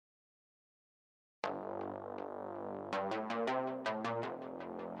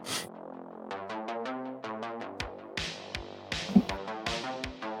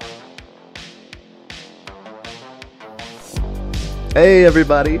Hey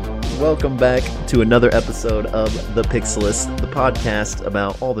everybody, welcome back to another episode of The Pixelist, the podcast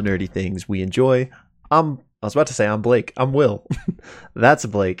about all the nerdy things we enjoy. I was about to say I'm Blake. I'm Will. That's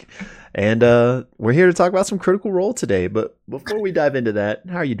Blake. And we're here to talk about some Critical Role today, but before we dive into that,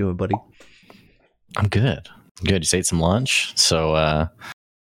 how are you doing, buddy? I'm good. Good. Just ate some lunch. So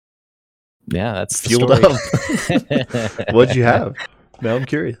yeah, that's Fueled the up. What'd you have? Now I'm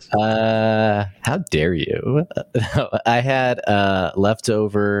curious. How dare you? I had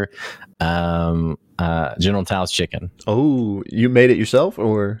leftover General Tao's chicken. Oh, you made it yourself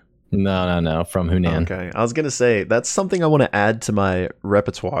or? No, from Hunan. Okay. I was going to say, that's something I want to add to my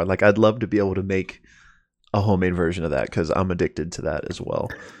repertoire. Like, I'd love to be able to make a homemade version of that because I'm addicted to that as well.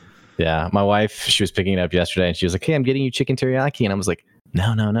 Yeah. My wife, she was picking it up yesterday and she was like, hey, I'm getting you chicken teriyaki. And I was like,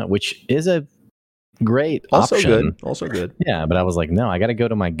 no, which is a great option. Also good. Yeah, but I was like, no, I got to go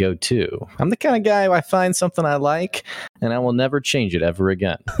to my go-to. I'm the kind of guy who I find something I like and I will never change it ever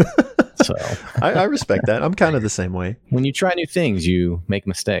again. So I respect that. I'm kind of the same way. When you try new things, you make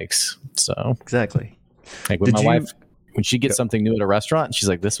mistakes. So exactly. Like when my wife, when she gets something new at a restaurant, she's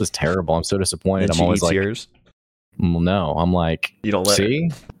like, this was terrible. I'm so disappointed. I'm always like, yours? Well, no. I'm like, you don't let see?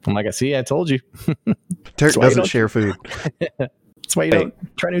 Her. I'm like, see, I told you. Turk doesn't share food. That's why you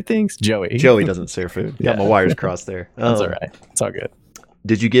don't try new things. Joey doesn't share food. Got my wires crossed there. That's all right. It's all good.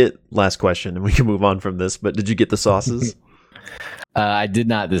 Did you get, last question, and we can move on from this, but did you get the sauces? I did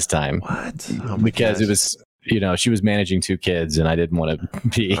not this time. What? Because it was, she was managing 2 kids and I didn't want to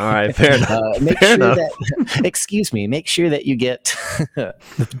be. All right, fair enough. Excuse me, make sure that you get,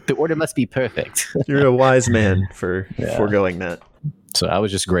 the order must be perfect. You're a wise man for foregoing that. So I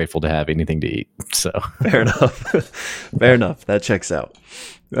was just grateful to have anything to eat. So fair enough. Fair enough. That checks out.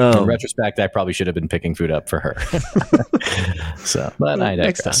 In retrospect, I probably should have been picking food up for her. But I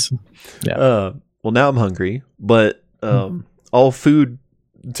digress. Next time. Yeah. Well, now I'm hungry, but all food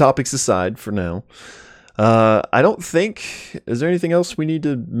topics aside for now, I don't think, is there anything else we need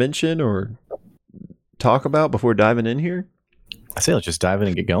to mention or talk about before diving in here? I say let's just dive in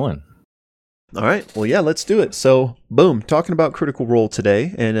and get going. All right. Well, yeah, let's do it. So, boom, talking about Critical Role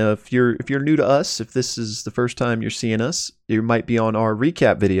today. And if you're new to us, if this is the first time you're seeing us, you might be on our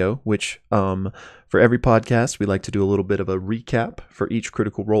recap video, which for every podcast, we like to do a little bit of a recap for each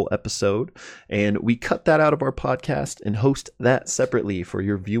Critical Role episode. And we cut that out of our podcast and host that separately for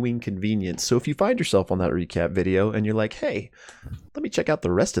your viewing convenience. So if you find yourself on that recap video and you're like, hey, let me check out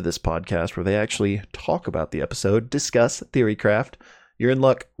the rest of this podcast where they actually talk about the episode, discuss Theorycraft, you're in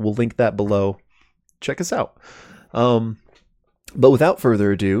luck. We'll link that below. Check us out. But without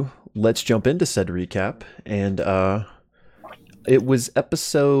further ado, let's jump into said recap. And it was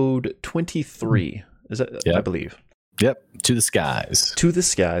episode 23. Is that? Yep. I believe. Yep. To the Skies. To the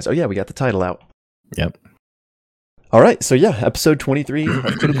Skies. Oh yeah, we got the title out. Yep. All right. So yeah, episode 23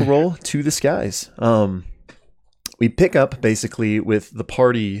 of Critical Role, To the Skies. We pick up basically with the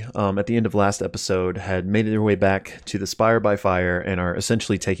party at the end of last episode had made their way back to the Spire by Fire and are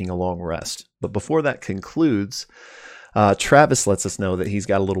essentially taking a long rest. But before that concludes, Travis lets us know that he's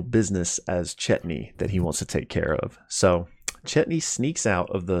got a little business as Chetney that he wants to take care of. So Chetney sneaks out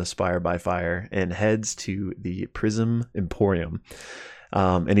of the Spire by Fire and heads to the Prism Emporium.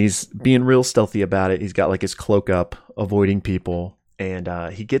 And he's being real stealthy about it. He's got like his cloak up, avoiding people. And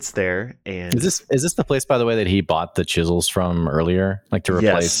he gets there, and is this the place, by the way, that he bought the chisels from earlier, like to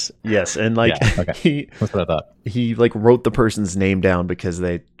replace? Yes, and like that's what I thought. He like wrote the person's name down because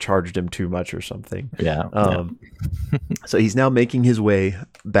they charged him too much or something. Yeah. So he's now making his way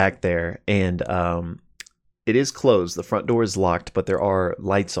back there, and it is closed. The front door is locked, but there are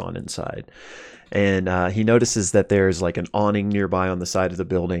lights on inside. And he notices that there's like an awning nearby on the side of the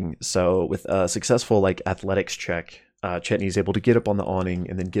building. So with a successful like athletics check, Chetney is able to get up on the awning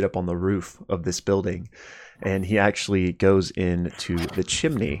and then get up on the roof of this building. And he actually goes into the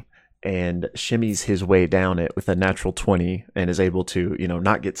chimney and shimmies his way down it with a natural 20 and is able to,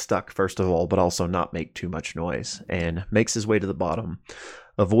 not get stuck, first of all, but also not make too much noise, and makes his way to the bottom,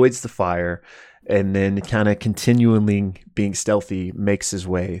 avoids the fire, and then kind of continually being stealthy makes his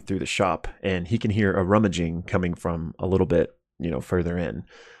way through the shop. And he can hear a rummaging coming from a little bit, further in.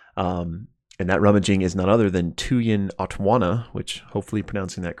 And that rummaging is none other than Tuyen Otwana, which hopefully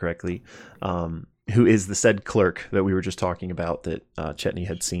pronouncing that correctly, who is the said clerk that we were just talking about that Chetney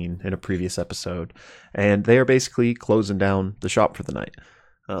had seen in a previous episode. And they are basically closing down the shop for the night.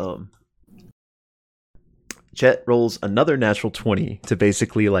 Chet rolls another natural 20 to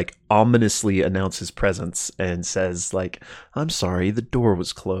basically like ominously announce his presence and says like, I'm sorry, the door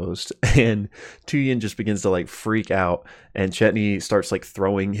was closed. And Tuyin just begins to like freak out, and Chetney starts like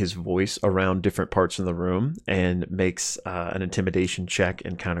throwing his voice around different parts in the room and makes an intimidation check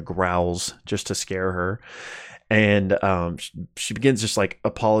and kind of growls just to scare her. And she begins just like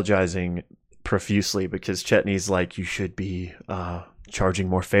apologizing profusely because Chetney's like, you should be charging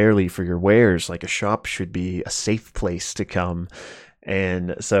more fairly for your wares. Like a shop should be a safe place to come.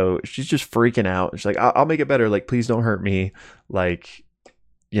 And so she's just freaking out. She's like, I'll make it better. Like, please don't hurt me. Like,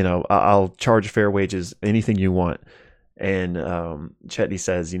 you know, I'll charge fair wages, anything you want. And Chetney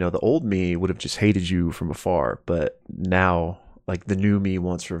says, you know, the old me would have just hated you from afar, but now like the new me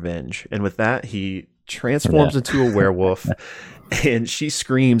wants revenge. And with that, he transforms into a werewolf, and she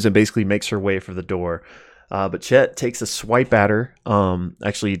screams and basically makes her way for the door. But Chet takes a swipe at her,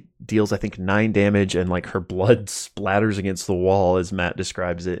 actually deals, I think, 9 damage, and like her blood splatters against the wall as Matt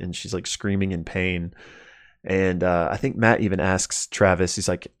describes it, and she's like screaming in pain. And I think Matt even asks Travis, he's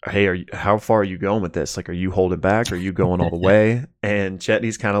like, hey, how far are you going with this? Like, are you holding back? Are you going all the way? And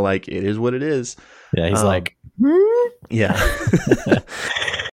Chetney's kind of like, it is what it is. Yeah, he's like, yeah.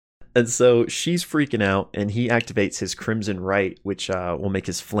 And so she's freaking out, and he activates his Crimson Right, which will make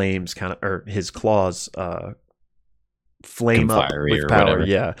his flames or his claws flame up with power.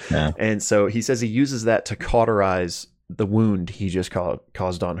 Yeah. And so he says he uses that to cauterize the wound he just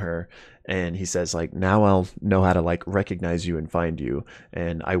caused on her. And he says, like, now I'll know how to like recognize you and find you,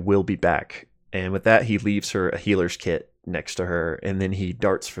 and I will be back. And with that, he leaves her a healer's kit next to her, and then he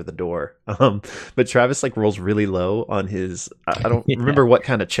darts for the door. But Travis like rolls really low on his I don't remember what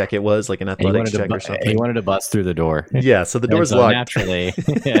kind of check it was, like an athletics check or something. He wanted to bust through the door. Yeah, so the door's locked naturally.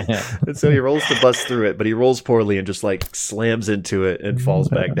 And so he rolls to bust through it, but he rolls poorly and just like slams into it and falls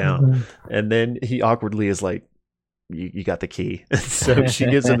back down. And then he awkwardly is like, you got the key. So she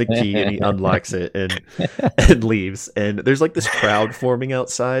gives him the key, and he unlocks it and leaves. And there's like this crowd forming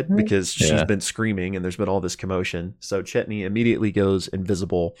outside because she's been screaming and there's been all this commotion. So Chetney immediately goes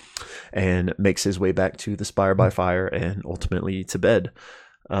invisible and makes his way back to the Spire by Fire and ultimately to bed.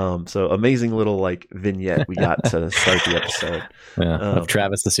 So amazing little like vignette we got to start the episode. Of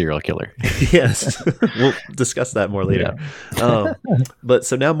Travis the serial killer. Yes. We'll discuss that more later. Yeah. But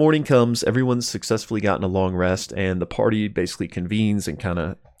so now morning comes, everyone's successfully gotten a long rest, and the party basically convenes and kind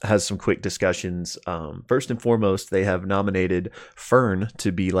of has some quick discussions. First and foremost, they have nominated Fern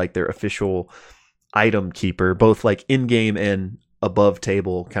to be like their official item keeper, both like in-game and above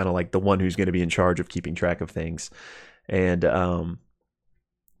table, kind of like the one who's going to be in charge of keeping track of things. And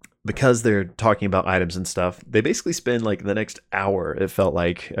because they're talking about items and stuff, they basically spend like the next hour, it felt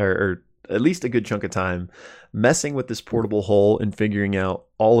like, or at least a good chunk of time, messing with this portable hull and figuring out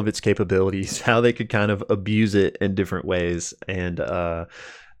all of its capabilities, how they could kind of abuse it in different ways. And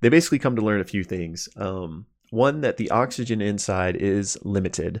they basically come to learn a few things. One, that the oxygen inside is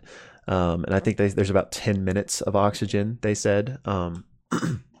limited. And I think there's about 10 minutes of oxygen, they said.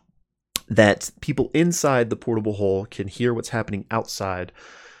 That people inside the portable hull can hear what's happening outside,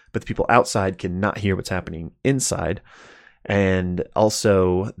 but the people outside cannot hear what's happening inside. And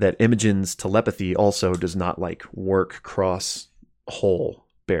also that Imogen's telepathy also does not like work cross hull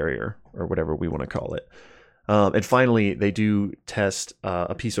barrier or whatever we want to call it. And finally, they do test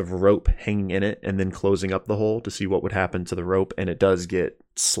a piece of rope hanging in it and then closing up the hole to see what would happen to the rope, and it does get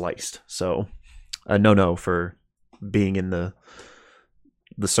sliced. So a no for being in the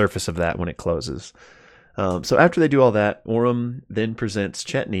surface of that when it closes. So after they do all that, Orym then presents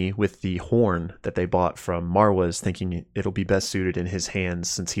Chetney with the horn that they bought from Marwa's, thinking it'll be best suited in his hands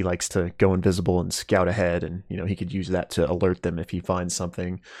since he likes to go invisible and scout ahead, and he could use that to alert them if he finds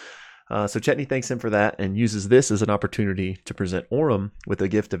something. So Chetney thanks him for that and uses this as an opportunity to present Orym with a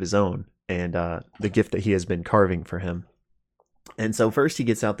gift of his own, and the gift that he has been carving for him. And so first he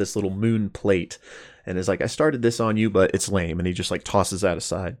gets out this little moon plate and is like, I started this on you, but it's lame. And he just like tosses that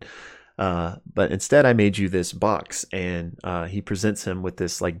aside. But instead I made you this box, and he presents him with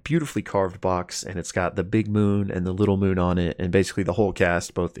this like beautifully carved box, and it's got the big moon and the little moon on it. And basically the whole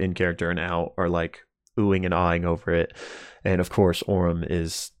cast, both in character and out, are like oohing and ahhing over it. And of course, Orym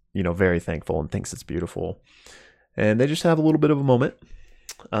is, very thankful and thinks it's beautiful. And they just have a little bit of a moment.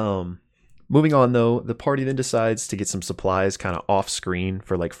 Moving on though, the party then decides to get some supplies kind of off screen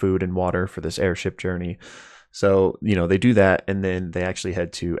for like food and water for this airship journey. So, they do that, and then they actually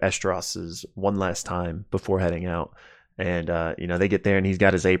head to Estros's one last time before heading out. And, they get there, and he's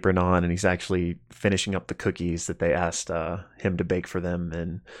got his apron on, and he's actually finishing up the cookies that they asked him to bake for them.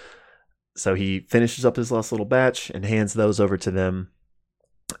 And so he finishes up his last little batch and hands those over to them.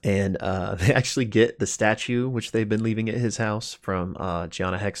 And they actually get the statue, which they've been leaving at his house, from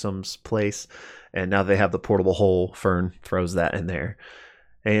Gianna Hexam's place. And now they have the portable hole. Fern throws that in there.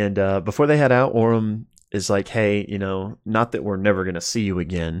 And before they head out, Orym is like, hey, not that we're never going to see you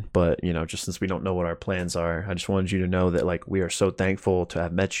again, but, just since we don't know what our plans are, I just wanted you to know that, like, we are so thankful to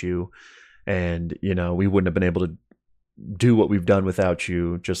have met you. And, we wouldn't have been able to do what we've done without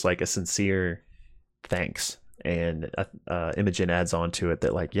you. Just like a sincere thanks. And Imogen adds on to it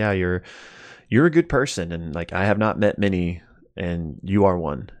that, like, yeah, you're a good person, and like I have not met many, and you are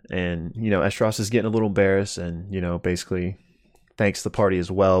one. And Esdras is getting a little embarrassed, and basically thanks the party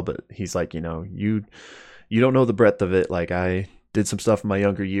as well. But he's like, you don't know the breadth of it. Like, I did some stuff in my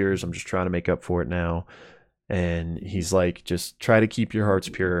younger years. I'm just trying to make up for it now. And he's like, just try to keep your hearts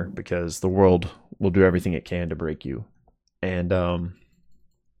pure, because the world will do everything it can to break you. And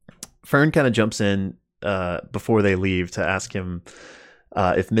Fern kind of jumps in before they leave to ask him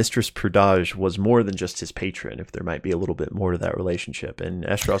if Mistress Prudage was more than just his patron, if there might be a little bit more to that relationship. And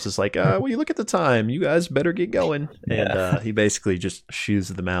Esdras is like, well, you look at the time, you guys better get going. Yeah. And he basically just shoos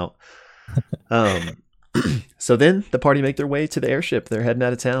them out. So then the party make their way to the airship. They're heading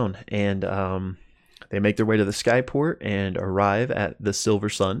out of town, and they make their way to the skyport and arrive at the Silver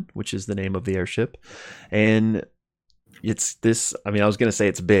Sun, which is the name of the airship. And it's this, I was going to say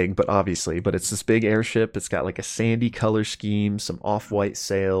it's big, but it's this big airship. It's got like a sandy color scheme, some off-white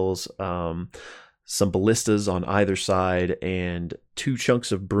sails, some ballistas on either side, and 2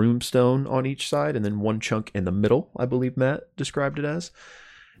 chunks of broomstone on each side, and then 1 chunk in the middle, I believe Matt described it as.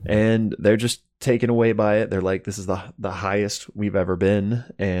 And they're just taken away by it. They're like, this is the highest we've ever been,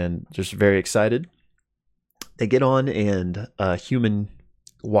 and just very excited. They get on, and a human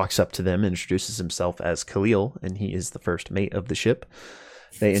walks up to them and introduces himself as Khalil, and he is the first mate of the ship.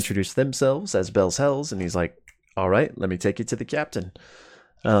 They introduce themselves as Bell's Hells, and he's like, all right, let me take you to the captain.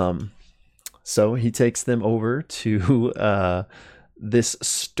 So he takes them over to this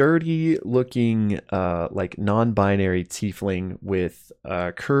sturdy looking like non-binary tiefling with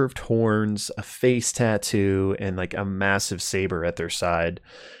curved horns, a face tattoo, and like a massive saber at their side.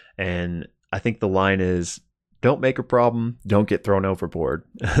 And I think the line is, don't make a problem, don't get thrown overboard.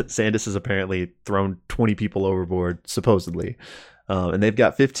 Sandus has apparently thrown 20 people overboard, supposedly. And they've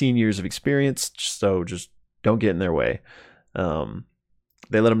got 15 years of experience, so just don't get in their way.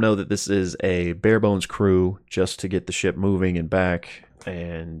 They let them know that this is a bare bones crew just to get the ship moving and back,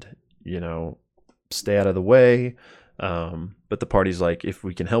 and, stay out of the way. But the party's like, if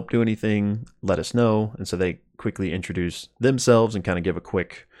we can help do anything, let us know. And so they quickly introduce themselves and kind of give a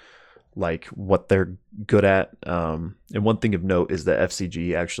quick, like, what they're good at. And one thing of note is that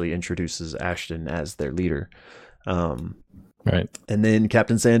FCG actually introduces Ashton as their leader. Right. And then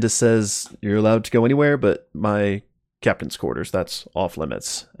Captain Sandus says, you're allowed to go anywhere but my captain's quarters. That's off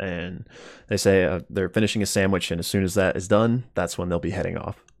limits. And they say they're finishing a sandwich, and as soon as that is done, that's when they'll be heading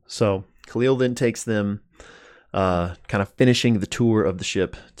off. So Khalil then takes them, kind of finishing the tour of the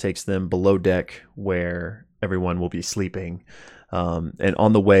ship, takes them below deck where everyone will be sleeping. And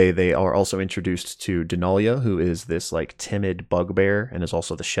on the way, they are also introduced to Denalia, who is this like timid bugbear and is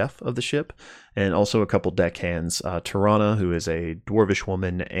also the chef of the ship, and also a couple deckhands, Tirana, who is a dwarvish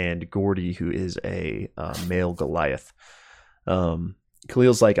woman, and Gordy, who is a male Goliath.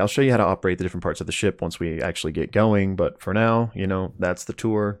 Khalil's like, I'll show you how to operate the different parts of the ship once we actually get going, but for now, that's the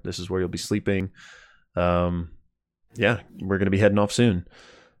tour. This is where you'll be sleeping. Yeah, we're going to be heading off soon.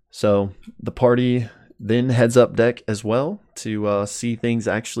 So the party then heads up deck as well to see things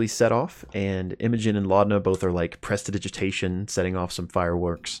actually set off, and Imogen and Laudna both are like prestidigitation, setting off some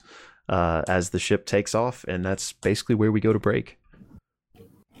fireworks as the ship takes off, and that's basically where we go to break.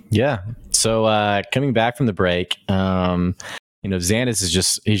 Yeah. So coming back from the break,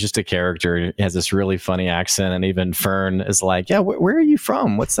 Xandus he's just a character. He has this really funny accent, and even Fern is like, yeah, where are you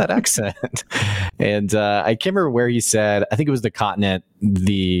from? What's that accent? And I can't remember where he said, I think it was the continent,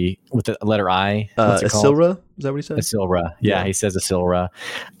 with the letter I. Asilra? Is that what he said? Asilra. Yeah, he says Asilra.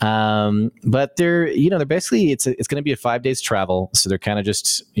 But they're basically, it's going to be a 5 days travel. So they're kind of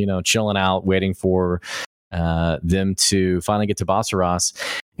just, chilling out, waiting for them to finally get to Bassaras.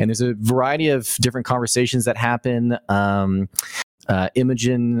 And there's a variety of different conversations that happen.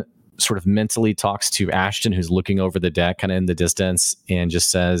 Imogen sort of mentally talks to Ashton, who's looking over the deck kind of in the distance, and just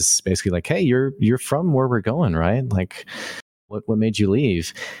says basically like, hey, you're from where we're going, right? Like, what made you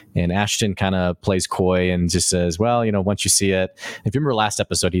leave? And Ashton kind of plays coy and just says, well, once you see it, if you remember last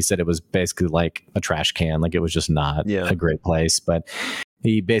episode, he said it was basically like a trash can. Like, it was just not a great place. But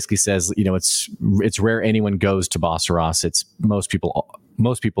he basically says, it's rare anyone goes to Bassaras. It's most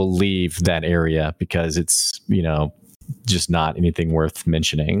people leave that area because it's, just not anything worth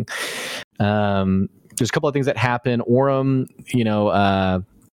mentioning. There's a couple of things that happen. Orym,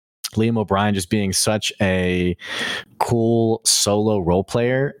 Liam O'Brien, just being such a cool solo role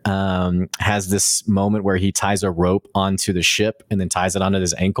player, has this moment where he ties a rope onto the ship and then ties it onto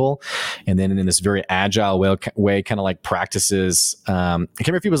his ankle, and then in this very agile way kind of like practices. I can't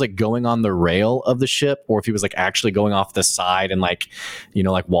remember if he was like going on the rail of the ship or if he was like actually going off the side and like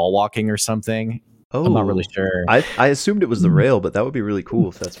wall walking or something. Oh, I'm not really sure. I assumed it was the rail, but that would be really cool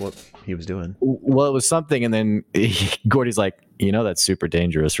if that's what he was doing. Well, it was something, and then Gordy's like, that's super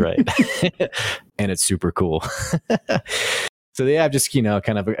dangerous, right? And it's super cool. So they have just,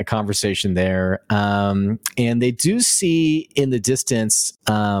 kind of a conversation there. And they do see in the distance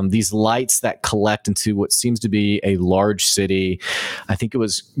these lights that collect into what seems to be a large city. I think it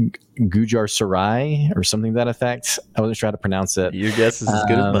was Gujar Sarai or something to that effect. I wasn't sure how to pronounce it. Your guess is as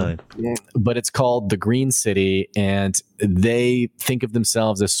good as mine. But it's called the Green City, and they think of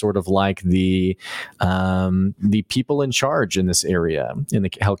themselves as sort of like the people in charge in this area, in the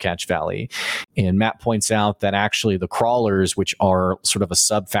Hellcatch Valley. And Matt points out that actually the Crawlers, which are sort of a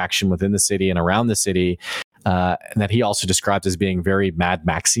sub-faction within the city and around the city, and that he also describes as being very Mad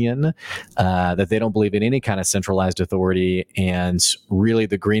Maxian, that they don't believe in any kind of centralized authority, and really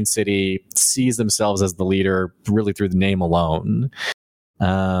the Green City sees themselves as the leader really through the name alone.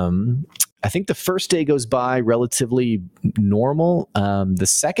 I think the first day goes by relatively normal. The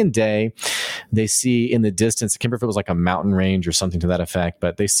second day, they see in the distance, I can't remember if it was like a mountain range or something to that effect,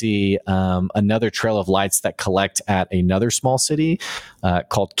 but they see another trail of lights that collect at another small city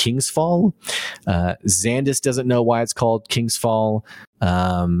called Kingsfall. Xandis doesn't know why it's called Kingsfall.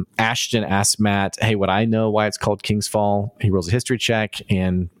 Ashton asks Matt, hey, would I know why it's called Kingsfall? He rolls a history check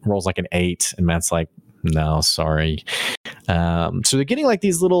and rolls like an 8. And Matt's like, no, sorry. So they're getting like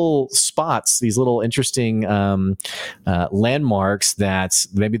these little spots, these little interesting landmarks that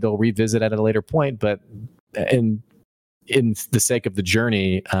maybe they'll revisit at a later point. But in the sake of the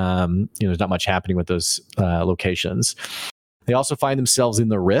journey, there's not much happening with those locations. They also find themselves in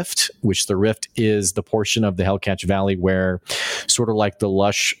the Rift, which the Rift is the portion of the Hellcatch Valley where sort of like the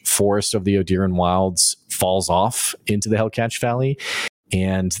lush forest of the Odiran Wilds falls off into the Hellcatch Valley.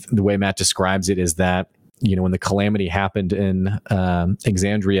 And the way Matt describes it is that, when the calamity happened in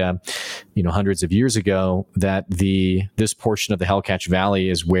Exandria, hundreds of years ago, that this portion of the Hellcatch Valley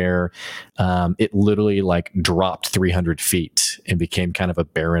is where it literally like dropped 300 feet and became kind of a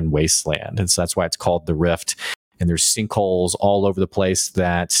barren wasteland. And so that's why it's called the Rift. And there's sinkholes all over the place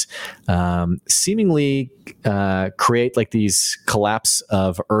that seemingly create like these collapse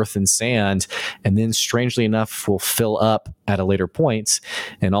of earth and sand, and then strangely enough will fill up at a later point.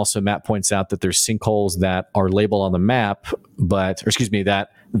 And also Matt points out that there's sinkholes that are labeled on the map, that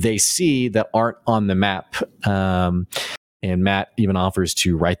they see that aren't on the map. And Matt even offers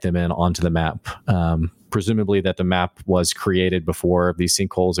to write them in onto the map. Presumably that the map was created before these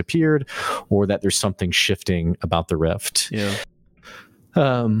sinkholes appeared, or that there's something shifting about the Rift. Yeah.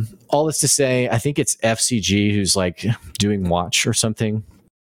 All this to say, I think it's FCG who's like doing watch or something,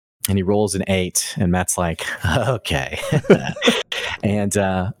 and he rolls an 8, and Matt's like, okay. And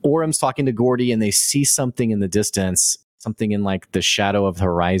Orym's talking to Gordy, and they see something in the distance, something in like the shadow of the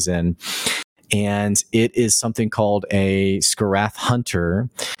horizon. And it is something called a Skarath Hunter,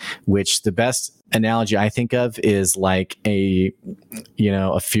 which the best analogy I think of is like a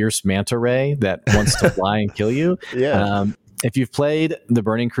fierce manta ray that wants to fly and kill you. Yeah. If you've played the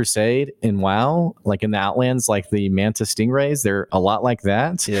Burning Crusade in WoW, like in the Outlands, like the manta stingrays, they're a lot like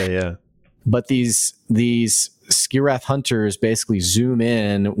that. Yeah. But these Skarath Hunters basically zoom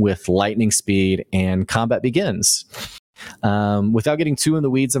in with lightning speed, and combat begins. Without getting too in the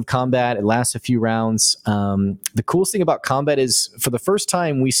weeds of combat, it lasts a few rounds. The coolest thing about combat is for the first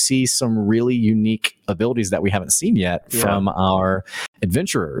time, we see some really unique abilities that we haven't seen yet from our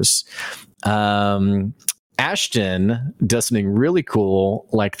adventurers. Ashton does something really cool,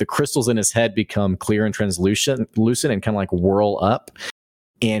 like the crystals in his head become clear and translucent and kind of like whirl up.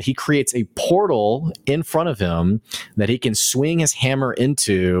 And he creates a portal in front of him that he can swing his hammer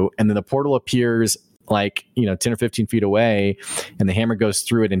into, and then the portal appears like 10 or 15 feet away, and the hammer goes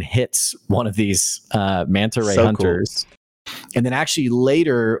through it and hits one of these manta ray hunters. Cool. And then actually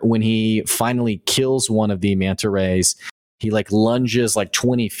later, when he finally kills one of the manta rays, he like lunges like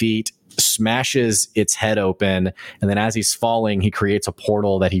 20 feet, smashes its head open, and then as he's falling, he creates a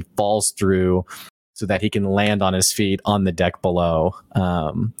portal that he falls through so that he can land on his feet on the deck below.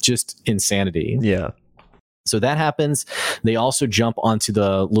 Just insanity. Yeah. So that happens. They also jump onto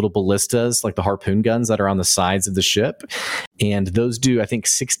the little ballistas, like the harpoon guns that are on the sides of the ship. And those do, I think,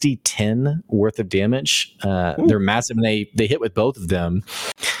 60-10 worth of damage. They're massive, and they hit with both of them.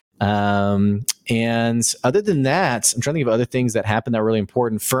 And other than that, I'm trying to think of other things that happened that were really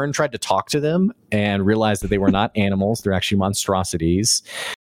important. Fern tried to talk to them and realized that they were not animals. They're actually monstrosities.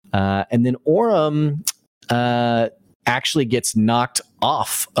 And then Orym actually gets knocked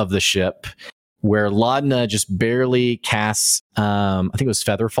off of the ship, where Laudna just barely casts, I think it was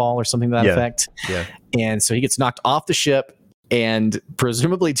Featherfall or something to that effect. Yeah. And so he gets knocked off the ship, and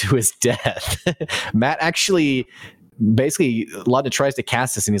presumably to his death. Matt actually, basically, Laudna tries to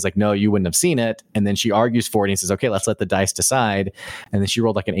cast this, and he's like, no, you wouldn't have seen it. And then she argues for it, and he says, okay, let's let the dice decide. And then she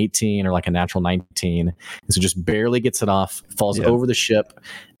rolled like an 18 or like a natural 19. And so just barely gets it off, falls over the ship,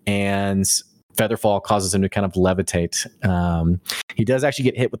 and Featherfall causes him to kind of levitate. He does actually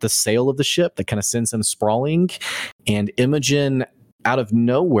get hit with the sail of the ship that kind of sends him sprawling. And Imogen, out of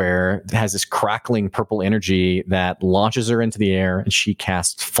nowhere, has this crackling purple energy that launches her into the air, and she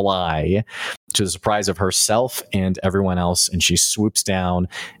casts Fly, to the surprise of herself and everyone else. And she swoops down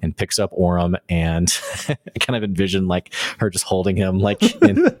and picks up Orym, and I kind of envision like her just holding him like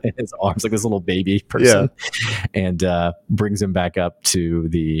in his arms, like this little baby person, and brings him back up to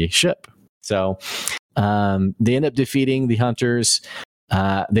the ship. So they end up defeating the hunters.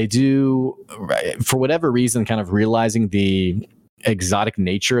 They do, for whatever reason, kind of realizing the exotic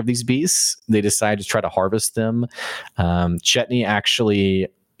nature of these beasts, they decide to try to harvest them. Chetney actually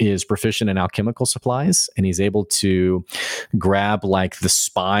is proficient in alchemical supplies, and he's able to grab like the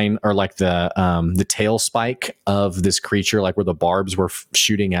spine or like the tail spike of this creature, like where the barbs were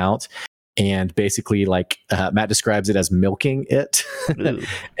shooting out. And basically, like Matt describes it as milking it,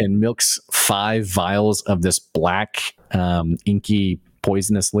 and milks 5 vials of this black, inky,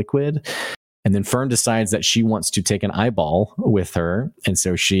 poisonous liquid. And then Fern decides that she wants to take an eyeball with her. And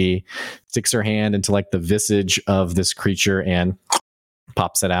so she sticks her hand into like the visage of this creature and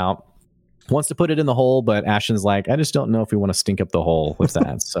pops it out. Wants to put it in the hole, but Ashton's like, I just don't know if we want to stink up the hole with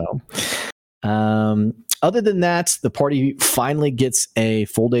that. So other than that, the party finally gets a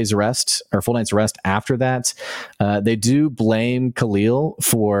full night's rest after that. They do blame Khalil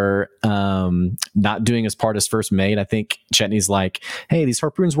for not doing his part as first mate. I think Chetney's like, hey, these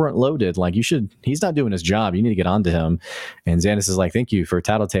harpoons weren't loaded. Like, he's not doing his job. You need to get onto him. And Xanus is like, thank you for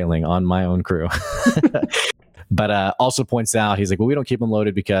tattletaling on my own crew. But also points out, he's like, well, we don't keep them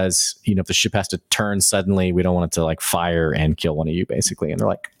loaded because, if the ship has to turn suddenly, we don't want it to like fire and kill one of you, basically. And they're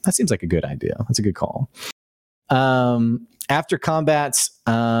like, that seems like a good idea. That's a good call. After combats,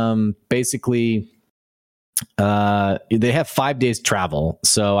 basically, they have 5 days travel.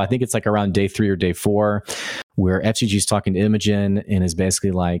 So I think it's like around day 3 or day 4 where FCG is talking to Imogen and is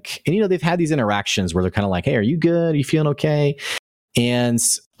basically like, and they've had these interactions where they're kind of like, hey, are you good? Are you feeling okay? And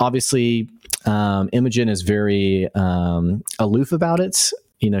obviously, Imogen is very aloof about it.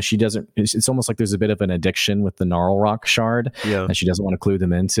 She doesn't, it's almost like there's a bit of an addiction with the Gnarl Rock shard that she doesn't want to clue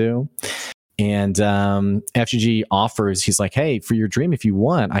them into. And FGG offers, he's like, hey, for your dream, if you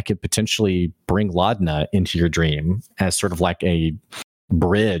want, I could potentially bring Laudna into your dream as sort of like a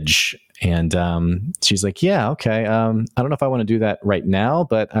bridge. And she's like, yeah, okay. I don't know if I want to do that right now,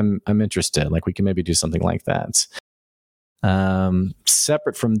 but I'm interested. Like, we can maybe do something like that.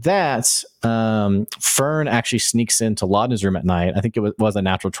 Separate from that, Fern actually sneaks into Laudna's room at night. I think it was a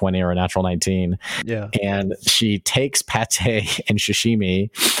natural 20 or a natural 19. Yeah. And she takes pate and sashimi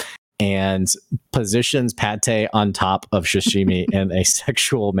and positions pate on top of sashimi in a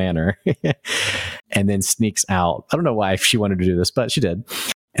sexual manner and then sneaks out. I don't know why she wanted to do this, but she did.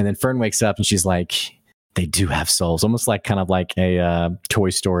 And then Fern wakes up and she's like, they do have souls, almost like kind of like a Toy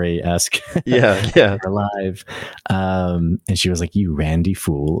Story-esque. Yeah. Alive. And she was like, you randy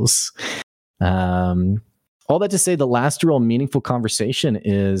fools. All that to say, the last real meaningful conversation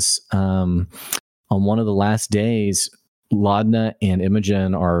is on one of the last days, Laudna and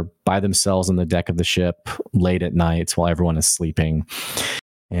Imogen are by themselves on the deck of the ship late at night while everyone is sleeping.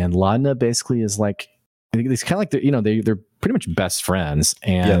 And Laudna basically is like, it's kind of like they're pretty much best friends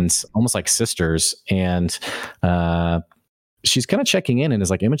and almost like sisters. And she's kind of checking in and is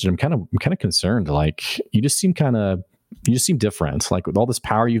like, Imogen, I'm kind of concerned. Like, you just seem different. Like, with all this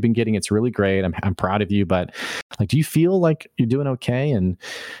power you've been getting, it's really great. I'm proud of you, but like, do you feel like you're doing okay? And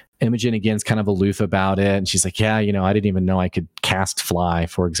Imogen again is kind of aloof about it. And she's like, yeah, I didn't even know I could cast Fly,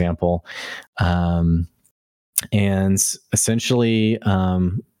 for example. And essentially,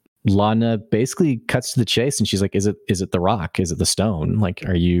 Laudna basically cuts to the chase and she's like, is it the rock? Is it the stone? Like,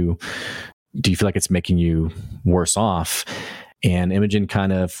 do you feel like it's making you worse off? And Imogen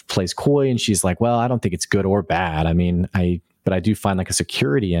kind of plays coy, and she's like, well, I don't think it's good or bad. I mean, but I do find like a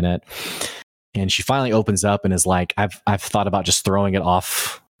security in it. And she finally opens up and is like, I've thought about just throwing it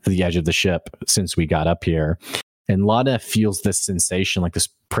off the edge of the ship since we got up here. And Lana feels this sensation, like this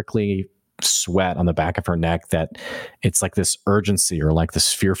prickly sweat on the back of her neck, that it's like this urgency or like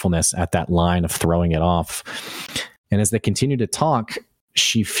this fearfulness at that line of throwing it off. And as they continue to talk,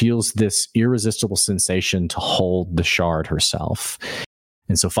 she feels this irresistible sensation to hold the shard herself.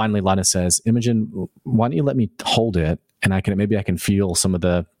 And so finally Lana says, Imogen, why don't you let me hold it? And maybe I can feel some of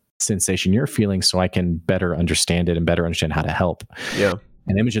the sensation you're feeling so I can better understand it and better understand how to help. Yeah.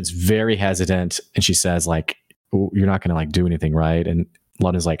 And Imogen's very hesitant. And she says, like, you're not going to like do anything, right? And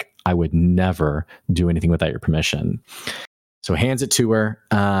Lana's like, I would never do anything without your permission. So hands it to her.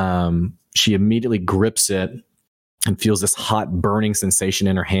 She immediately grips it and feels this hot burning sensation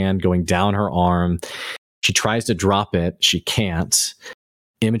in her hand going down her arm. She tries to drop it. She can't.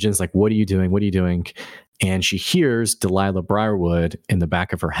 Imogen's like, what are you doing? What are you doing? And she hears Delilah Briarwood in the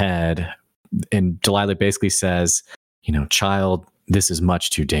back of her head. And Delilah basically says, child, this is much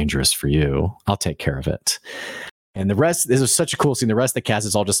too dangerous for you. I'll take care of it. And the rest, this is such a cool scene. The rest of the cast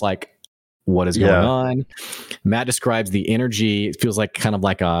is all just like, what is going on? Matt describes the energy. It feels like kind of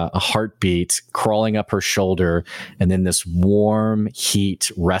like a heartbeat crawling up her shoulder, and then this warm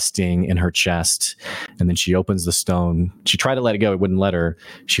heat resting in her chest. And then she opens the stone. She tried to let it go. It wouldn't let her.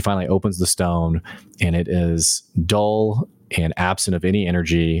 She finally opens the stone, and it is dull and absent of any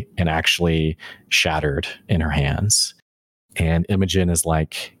energy and actually shattered in her hands. And Imogen is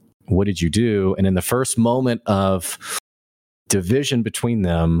like, what did you do? And in the first moment of division between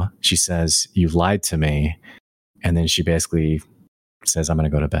them, she says, you lied to me. And then she basically says, I'm going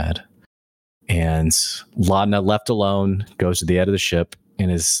to go to bed. And Laudna, left alone, goes to the end of the ship and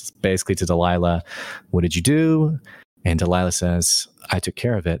is basically to Delilah, what did you do? And Delilah says, I took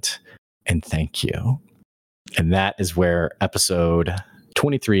care of it. And thank you. And that is where episode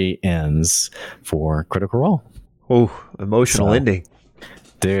 23 ends for Critical Role. Oh, emotional ending.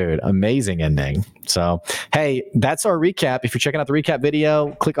 Dude, amazing ending. So, hey, that's our recap. If you're checking out the recap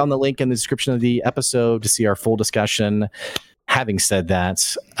video, click on the link in the description of the episode to see our full discussion. Having said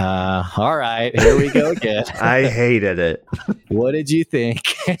that, all right, here we go again. I hated it. What did you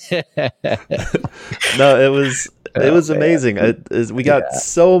think? No, it was amazing. We got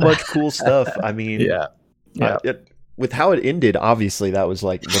so much cool stuff. I mean, with how it ended, obviously that was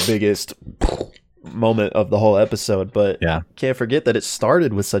like the biggest moment of the whole episode, but can't forget that it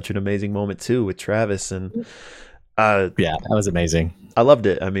started with such an amazing moment too with Travis, and that was amazing. I loved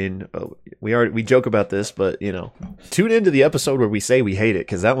it. I mean, we joke about this, but tune into the episode where we say we hate it,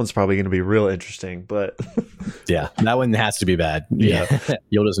 because that one's probably going to be real interesting. But yeah, that one has to be bad. Yeah,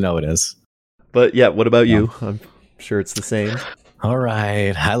 you'll just know it is. But yeah, what about you? I'm sure it's the same. All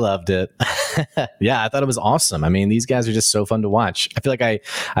right. I loved it. Yeah, I thought it was awesome. I mean, these guys are just so fun to watch. I feel like I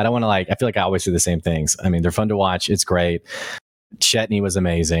don't want to I feel like I always do the same things. I mean, they're fun to watch. It's great. Chetney was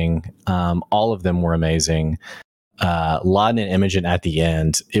amazing. All of them were amazing. Laudna and Imogen at the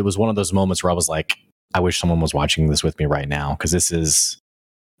end, it was one of those moments where I was like, I wish someone was watching this with me right now, because this is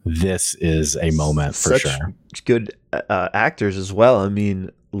a moment for sure. Good actors as well. I mean,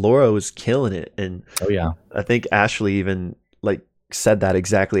 Laura was killing it, and I think Ashley even said that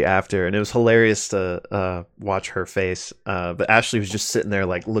exactly after, and it was hilarious to watch her face. But Ashley was just sitting there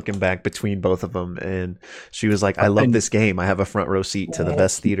looking back between both of them, and she was like, I love this game. I have a front row seat to the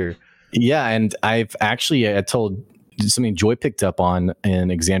best theater. Yeah, and I've actually told something Joy picked up on in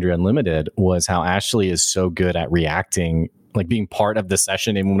Exandria Unlimited was how Ashley is so good at reacting, being part of the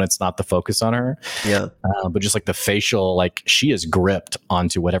session even when it's not the focus on her. Yeah. But just the facial, she is gripped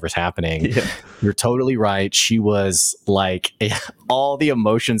onto whatever's happening. Yeah. You're totally right. She was all the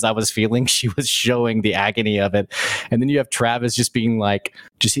emotions I was feeling, she was showing the agony of it. And then you have Travis just being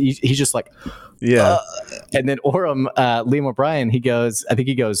he's just yeah. And then Orem, Liam O'Brien, he goes,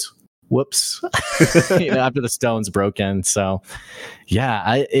 whoops, after the stone's broken. So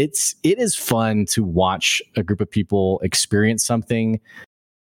yeah, it is fun to watch a group of people experience something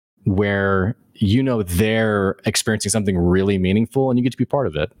where they're experiencing something really meaningful and you get to be part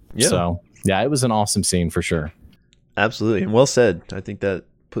of it. Yeah. So yeah, it was an awesome scene for sure. Absolutely. And well said. I think that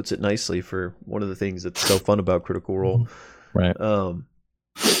puts it nicely for one of the things that's so fun about Critical Role. Right.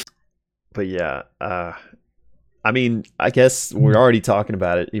 But yeah, I mean, I guess we're already talking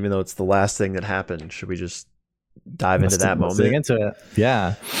about it, even though it's the last thing that happened. Should we just dive into that moment? Dig into it.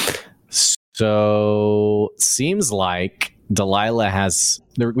 Yeah. So seems like Delilah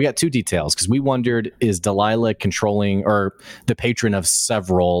we got two details, because we wondered, is Delilah controlling or the patron of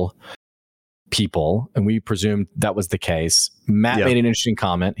several people, and we presumed that was the case. Matt made an interesting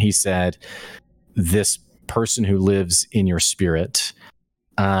comment. He said, "This person who lives in your spirit."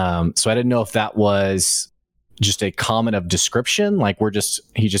 So I didn't know if that was just a comment of description, like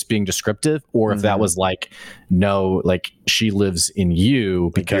he's just being descriptive, or if that was like, no, like she lives in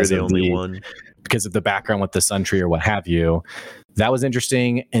you because you're the only one, because of the background with the sun tree or what have you. That was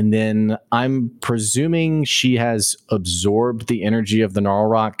interesting. And then I'm presuming she has absorbed the energy of the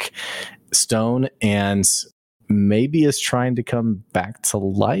Gnarlrock stone and maybe is trying to come back to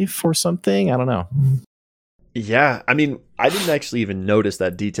life or something. I don't know. Yeah, I mean, I didn't actually even notice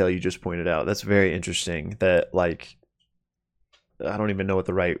that detail you just pointed out. That's very interesting. That, like, I don't even know what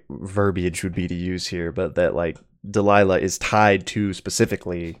the right verbiage would be to use here, but that, like, Delilah is tied to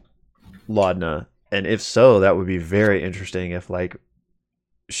specifically Laudna, and if so, that would be very interesting. If, like,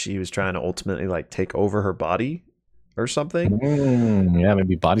 she was trying to ultimately, like, take over her body or something. Yeah,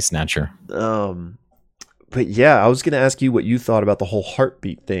 maybe body snatcher. But yeah, I was going to ask you what you thought about the whole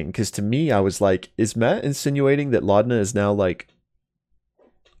heartbeat thing, because to me, I was like, is Matt insinuating that Laudna is now, like,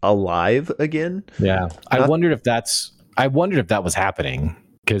 alive again? Yeah, I wondered if that was happening,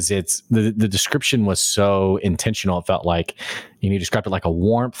 because it's the description was so intentional. It felt like, you described it like a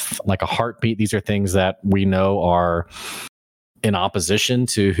warmth, like a heartbeat. These are things that we know are in opposition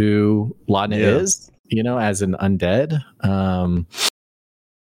to who Laudna is, as an undead,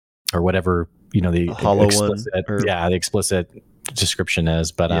 or whatever. The hollow explicit, one, the explicit description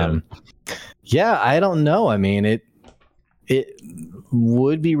is, but I don't know. I mean, it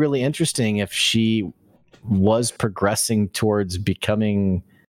would be really interesting if she was progressing towards becoming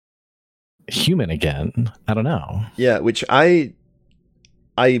human again. I don't know. Yeah, which I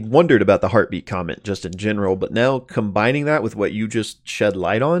wondered about the heartbeat comment just in general, but now combining that with what you just shed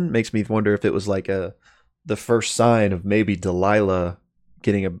light on makes me wonder if it was like the first sign of maybe Delilah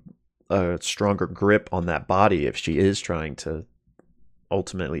getting a stronger grip on that body if she is trying to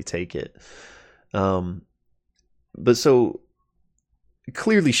ultimately take it. But so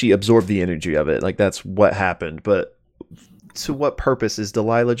clearly she absorbed the energy of it. Like, that's what happened. But to what purpose is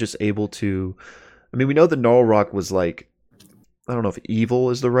Delilah just able to... I mean, we know the Gnarlrock was like... I don't know if evil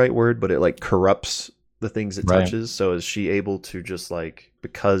is the right word, but it like corrupts the things it touches. So is she able to just like...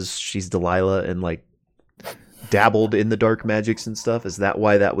 Because she's Delilah and like dabbled in the dark magics and stuff, is that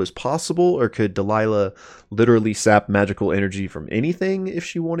why that was possible? Or could Delilah literally sap magical energy from anything if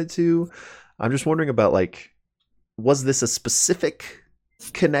she wanted to? I'm just wondering about, like, was this a specific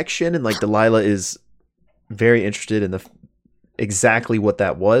connection and like Delilah is very interested in exactly what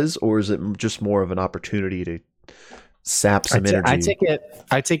that was, or is it just more of an opportunity to sap some energy?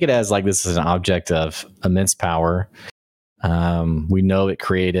 I take it as like this is an object of immense power. We know it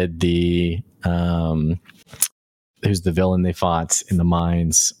created the who's the villain they fought in the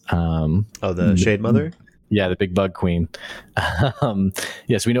mines? The Shade Mother? Yeah, the big bug queen.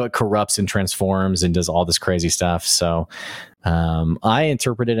 Yes, we know it corrupts and transforms and does all this crazy stuff. So I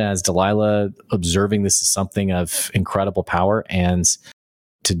interpret it as Delilah observing this as something of incredible power, and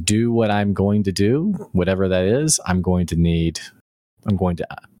to do what I'm going to do, whatever that is, I need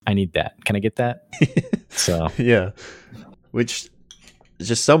that. Can I get that? So yeah, which is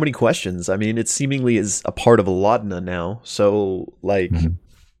just so many questions. I mean, it seemingly is a part of Laudna now. So like,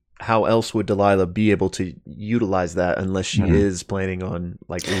 how else would Delilah be able to utilize that unless she is planning on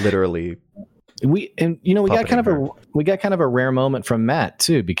like literally? We got kind of a rare moment from Matt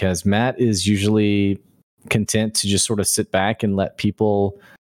too, because Matt is usually content to just sort of sit back and let people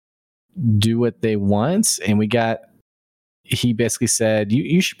do what they want, and he basically said,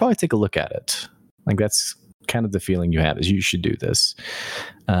 you should probably take a look at it. Like, that's kind of the feeling you had, is you should do this.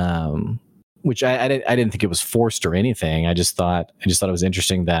 Which I didn't think it was forced or anything. I just thought it was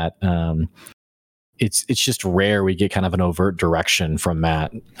interesting that it's just rare we get kind of an overt direction from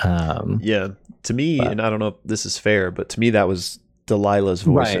Matt. Yeah, to me, and I don't know if this is fair, but to me that was Delilah's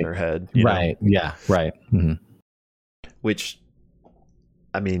voice in her head. Right. Know? Yeah. Right. Mm-hmm. Which,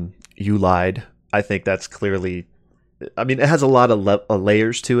 I mean, you lied. I think that's clearly. I mean, it has a lot of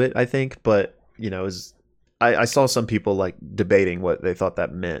layers to it, I think, but I saw some people like debating what they thought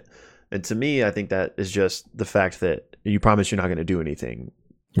that meant. And to me, I think that is just the fact that you promise you're not going to do anything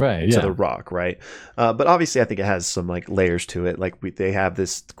to the rock, right? But obviously, I think it has some like layers to it. Like they have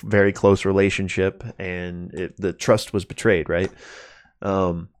this very close relationship, and the trust was betrayed, right?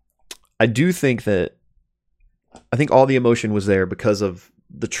 I do think that all the emotion was there because of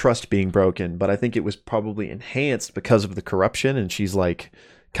the trust being broken, but I think it was probably enhanced because of the corruption. And she's like,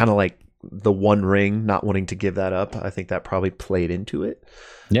 kind of like the One Ring, not wanting to give that up. I think that probably played into it.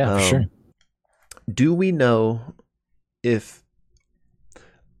 Yeah, for sure. Do we know if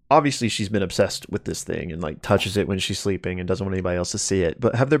obviously she's been obsessed with this thing and like touches it when she's sleeping and doesn't want anybody else to see it.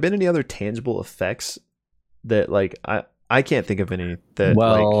 But have there been any other tangible effects that like I can't think of any that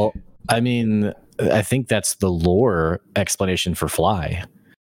well, I mean, I think that's the lore explanation for Fly.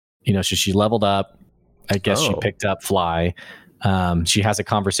 You know, so she leveled up. I guess she picked up Fly. She has a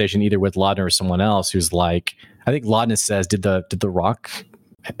conversation either with Laudna or someone else who's like, I think Laudna says, did the rock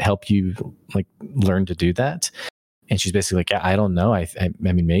help you like learn to do that? And she's basically like, I don't know. I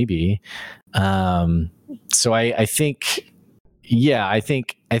mean, maybe. So I think, yeah, I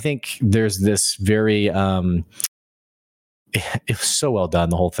think there's this very, it was so well done,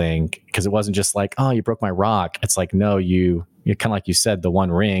 the whole thing, because it wasn't just like, oh, you broke my rock. It's like, no, you're kind of like you said, the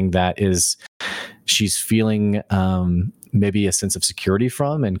one ring that is, she's feeling maybe a sense of security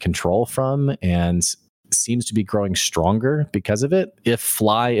from and control from, and seems to be growing stronger because of it. If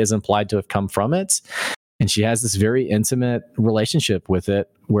Fly is implied to have come from it, and she has this very intimate relationship with it,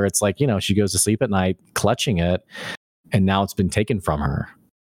 where it's like, you know, she goes to sleep at night clutching it, and now it's been taken from her.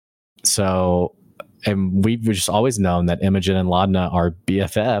 So, and we've just always known that Imogen and Laudna are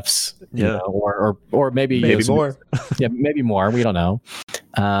BFFs, you know, or maybe more. Yeah, maybe more. We don't know,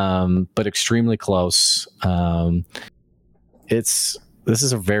 but extremely close. This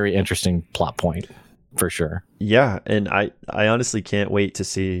is a very interesting plot point for sure. Yeah, and I honestly can't wait to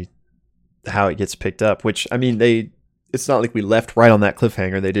see how it gets picked up. Which, I mean, it's not like we left right on that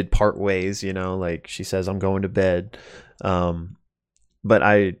cliffhanger. They did part ways, you know, like she says, I'm going to bed. But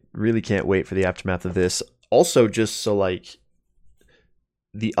I really can't wait for the aftermath of this. Also, just so like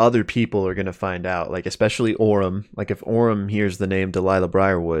the other people are going to find out, like especially Orym. Like if Orym hears the name Delilah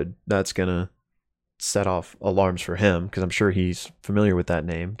Briarwood, that's going to set off alarms for him, because I'm sure he's familiar with that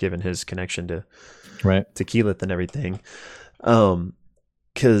name given his connection to Keyleth and everything.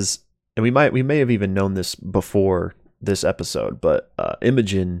 Because and we may have even known this before this episode, but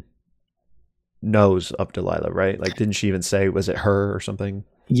Imogen knows of Delilah, right? Like, didn't she even say, was it her or something?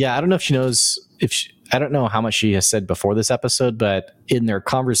 Yeah, I don't know if she knows. I don't know how much she has said before this episode, but in their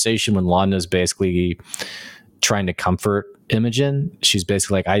conversation when Laudna's basically trying to comfort Imogen, she's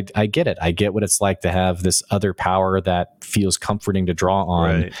basically like, I get it. I get what it's like to have this other power that feels comforting to draw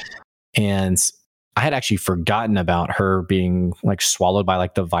on. Right. And I had actually forgotten about her being like swallowed by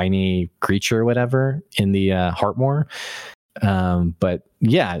like the viney creature or whatever in the Heartmoor. But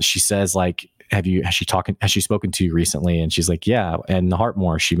yeah, she says like, has she spoken to you recently? And she's like, yeah. And the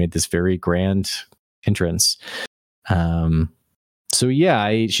Heartmoor, she made this very grand entrance. So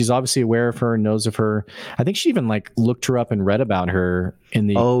yeah, she's obviously aware of her, knows of her. I think she even like looked her up and read about her in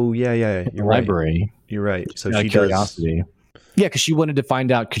the You're library. Right. You're right. So she curiosity. Yeah, because she wanted to find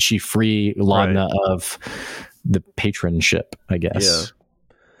out, could she free Laudna of the patronship, I guess.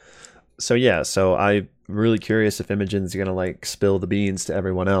 Yeah. So I'm really curious if Imogen's gonna like spill the beans to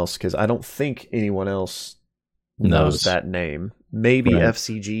everyone else, because I don't think anyone else knows that name. Maybe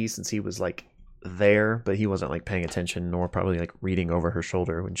FCG, since he was like there, but he wasn't like paying attention, nor probably like reading over her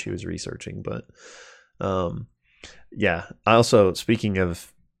shoulder when she was researching. But yeah, I also, speaking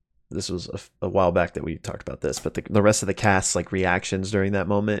of, this was a while back that we talked about this, but the rest of the cast's like reactions during that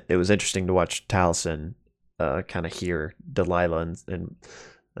moment, it was interesting to watch Taliesin kind of hear Delilah, and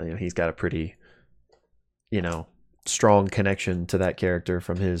you know, he's got a pretty, you know, strong connection to that character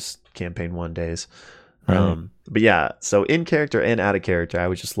from his campaign 1 days. But yeah, so in character and out of character, I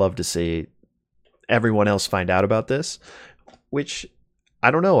would just love to see everyone else find out about this, which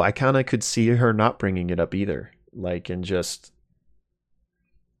I don't know. I kind of could see her not bringing it up either. Like, and just,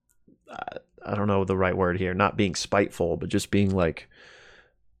 I don't know the right word here, not being spiteful, but just being like,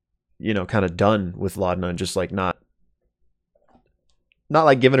 you know, kind of done with Laudna, and just like not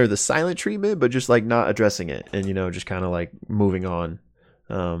like giving her the silent treatment, but just like not addressing it, and, you know, just kind of like moving on.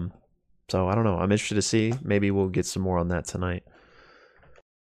 So I don't know. I'm interested to see. Maybe we'll get some more on that tonight.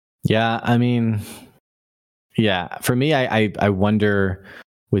 Yeah, I mean, yeah, for me, I wonder,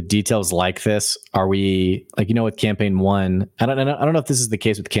 with details like this, are we like, you know, with campaign 1, I don't know if this is the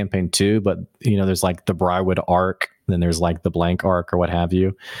case with campaign 2, but you know, there's like the Briarwood arc, then there's like the blank arc or what have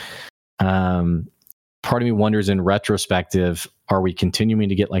you. Part of me wonders, in retrospective, are we continuing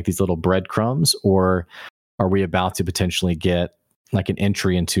to get like these little breadcrumbs, or are we about to potentially get like an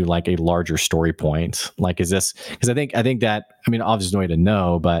entry into like a larger story point? Like, is this, because I think that, I mean, obviously no way to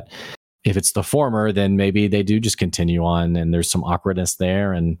know, but if it's the former, then maybe they do just continue on, and there's some awkwardness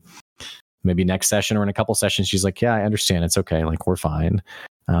there, and maybe next session or in a couple sessions she's like, yeah, I understand, it's okay, like we're fine.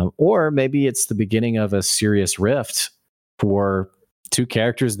 Or maybe it's the beginning of a serious rift for two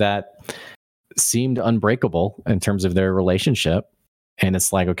characters that seemed unbreakable in terms of their relationship, and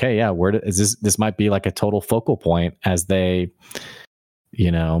it's like, okay, yeah, where is this might be like a total focal point as they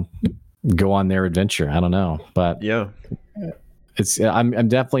go on their adventure. I don't know, but yeah, I'm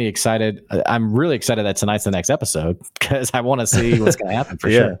definitely excited. I'm really excited that tonight's the next episode because I want to see what's going to happen for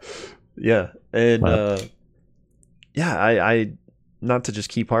sure. Yeah, and I not to just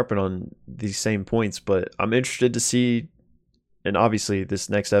keep harping on these same points, but I'm interested to see. And obviously, this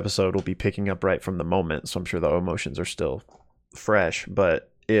next episode will be picking up right from the moment, so I'm sure the emotions are still fresh.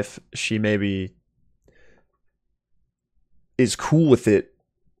 But if she maybe is cool with it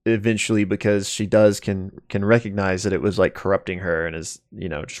eventually, because she can recognize that it was like corrupting her, and is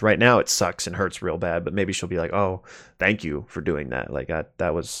just right now it sucks and hurts real bad. But maybe she'll be like, "Oh, thank you for doing that. Like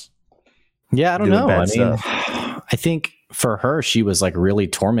that was." Yeah, I don't know. I mean, I think for her, she was like really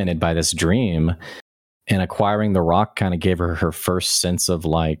tormented by this dream. And acquiring the rock kind of gave her first sense of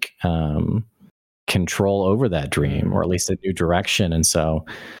like control over that dream, or at least a new direction. And so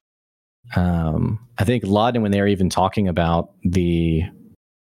I think Laudna, when they were even talking about maybe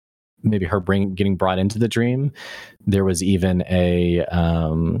her getting brought into the dream, there was even a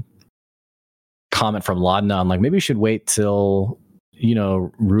comment from Laudna on like, maybe we should wait till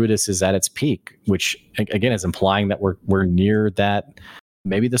Ruidus is at its peak, which again is implying that we're near that.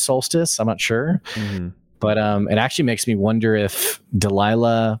 Maybe the solstice, I'm not sure. Mm-hmm. But it actually makes me wonder if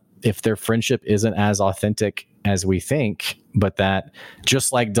Delilah, if their friendship isn't as authentic as we think, but that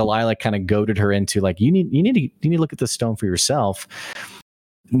just like Delilah kind of goaded her into like, you need to look at this stone for yourself.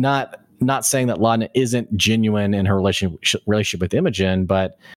 Not saying that Laudna isn't genuine in her relationship with Imogen,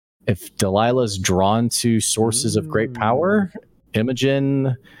 but if Delilah's drawn to sources of great power,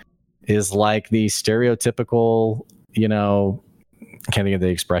 Imogen is like the stereotypical, I can't think of the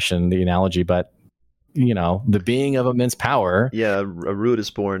expression, the analogy, but the being of immense power. Yeah, a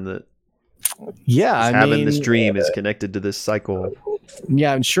Ruidus born that. Yeah, having this dream is connected to this cycle.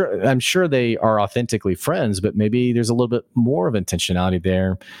 Yeah, I'm sure they are authentically friends, but maybe there's a little bit more of intentionality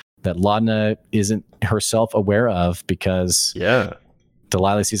there that Laudna isn't herself aware of, because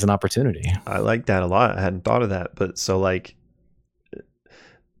Delilah sees an opportunity. I like that a lot. I hadn't thought of that, but so like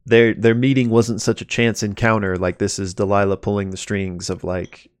their meeting wasn't such a chance encounter. Like this is Delilah pulling the strings of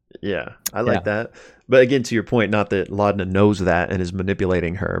like. Yeah, I like that. But again, to your point, not that Laudna knows that and is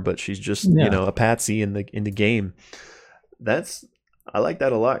manipulating her, but she's just a patsy in the game. I like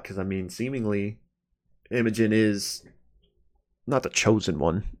that a lot, because I mean, seemingly Imogen is not the chosen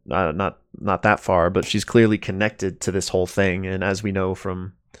one, not that far, but she's clearly connected to this whole thing. And as we know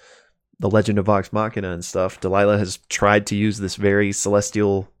from the Legend of Vox Machina and stuff, Delilah has tried to use this very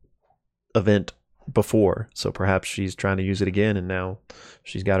celestial event before, so perhaps she's trying to use it again, and now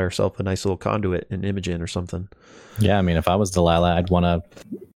she's got herself a nice little conduit in Imogen or something. Yeah, I mean, if I was Delilah, I'd want to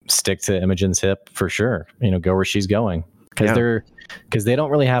stick to Imogen's hip for sure. Go where she's going, because they don't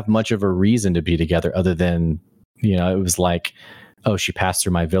really have much of a reason to be together other than it was like, oh, she passed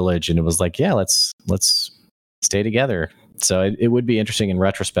through my village, and it was like, yeah, let's stay together. So it would be interesting in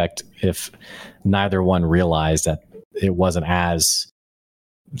retrospect if neither one realized that it wasn't as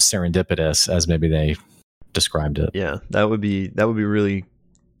serendipitous as maybe they described it. Yeah, that would be really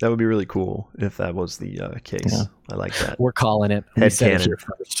cool if that was the case. Yeah. I like that. We're calling it. Head canon here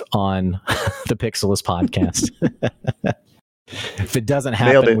first on the Pixelist podcast. If it doesn't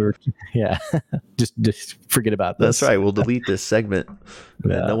happen, just forget about this. That's right. We'll delete this segment.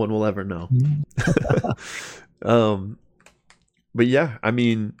 Yeah. No one will ever know. But yeah, I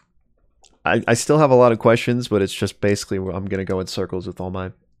mean, I still have a lot of questions, but it's just basically where I'm going to go in circles with all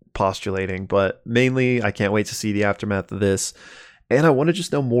my postulating. But mainly, I can't wait to see the aftermath of this. And I want to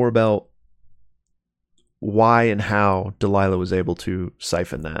just know more about why and how Delilah was able to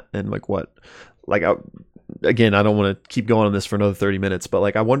siphon that. And like what, like, again, I don't want to keep going on this for another 30 minutes, but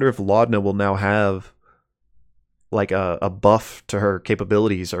like, I wonder if Laudna will now have like a buff to her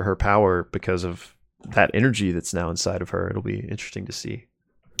capabilities or her power because of that energy that's now inside of her. It'll be interesting to see.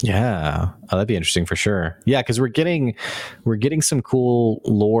 Yeah, that'd be interesting for sure. Yeah, because we're getting some cool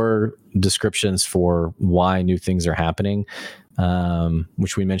lore descriptions for why new things are happening,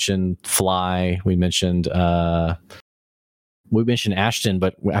 which we mentioned Fly, we mentioned Ashton,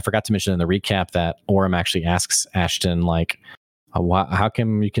 but I forgot to mention in the recap that Orym actually asks Ashton like, how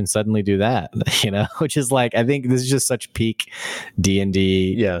come you can suddenly do that? Which is like, I think this is just such peak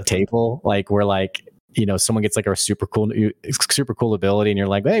D&D table. Like we're like, someone gets like a super cool ability and you're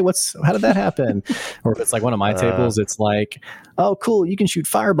like, hey, how did that happen? Or if it's like one of my tables, it's like, oh, cool, you can shoot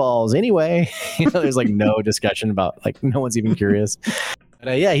fireballs anyway. There's like no discussion about, like, no one's even curious.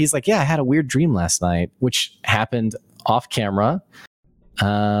 But he's like, I had a weird dream last night, which happened off camera.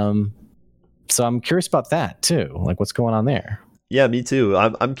 So I'm curious about that too. Like, what's going on there? Yeah, me too.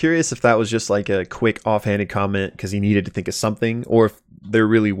 I'm curious if that was just like a quick offhanded comment because he needed to think of something, or if there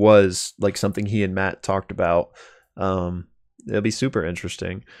really was like something he and Matt talked about. It'll be super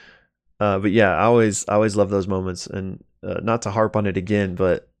interesting. But yeah, I always love those moments, and not to harp on it again,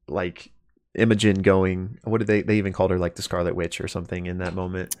 but like Imogen going, what did they even called her, like the Scarlet Witch or something in that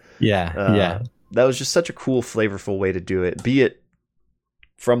moment. Yeah, yeah. That was just such a cool, flavorful way to do it. Be it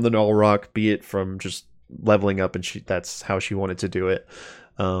from the Null Rock, be it from just leveling up, and that's how she wanted to do it.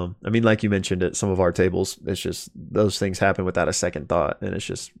 I mean, like you mentioned at some of our tables, it's just those things happen without a second thought, and it's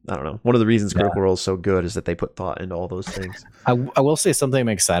just, I don't know. One of the reasons Critical Role is so good is that they put thought into all those things. I will say something I'm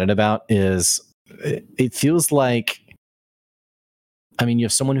excited about is it feels like, I mean, you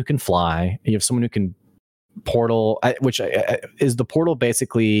have someone who can fly, you have someone who can portal, is the portal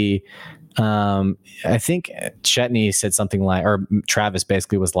basically, I think Chetney said something like, or Travis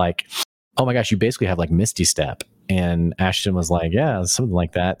basically was like, oh my gosh, you basically have like Misty Step. And Ashton was like, yeah, something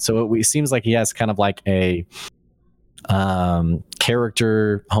like that. So it seems like he has kind of like a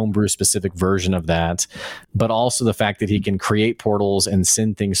character homebrew specific version of that, but also the fact that he can create portals and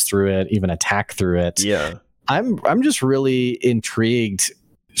send things through it, even attack through it. Yeah. I'm just really intrigued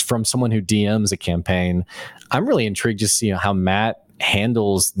from someone who DMs a campaign. I'm really intrigued to see how Matt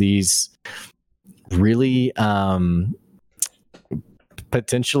handles these really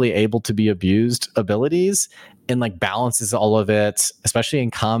potentially able to be abused abilities, and like balances all of it, especially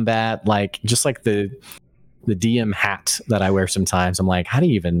in combat. Like just like the DM hat that I wear sometimes, I'm like, how do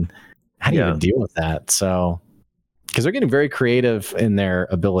you even deal with that? So because they're getting very creative in their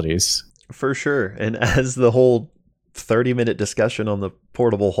abilities. For sure. And as the whole 30-minute discussion on the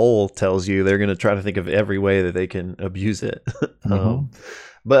portable hole tells you, they're going to try to think of every way that they can abuse it.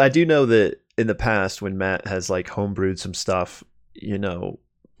 But I do know that in the past, when Matt has like homebrewed some stuff, you know,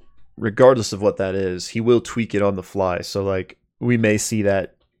 regardless of what that is, he will tweak it on the fly. So like we may see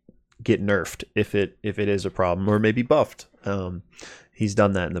that get nerfed if it is a problem, or maybe buffed. He's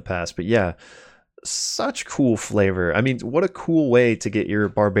done that in the past. But yeah, such cool flavor. I mean, what a cool way to get your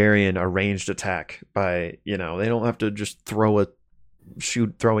barbarian a ranged attack by, you know, they don't have to just throw a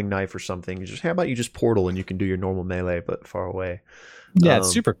throwing knife or something. Just, how about you just portal and you can do your normal melee but far away. Yeah,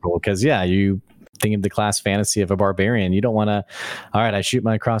 it's super cool because you think of the class fantasy of a barbarian. You don't want to, all right, I shoot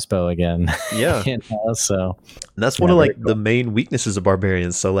my crossbow again. Yeah. So and that's one of like the main weaknesses of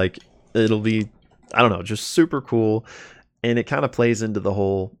barbarians. So like it'll be, I don't know, just super cool. And it kind of plays into the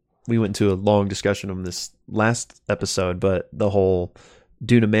whole, we went into a long discussion on this last episode, but the whole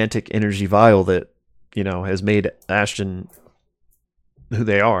Dunamantic energy vial that, you know, has made Ashton who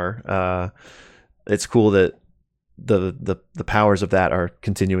they are. It's cool that the powers of that are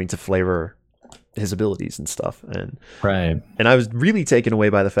continuing to flavor his abilities and stuff. And I was really taken away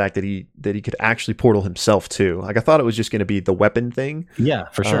by the fact that he could actually portal himself too. Like I thought it was just going to be the weapon thing. Yeah,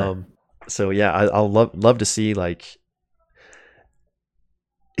 for sure. So yeah, I'll love to see like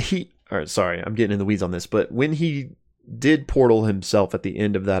all right, sorry, I'm getting in the weeds on this, but when he did portal himself at the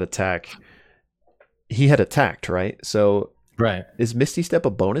end of that attack, he had attacked, right? So is Misty Step a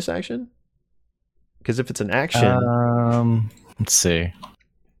bonus action? Because if it's an action, let's see.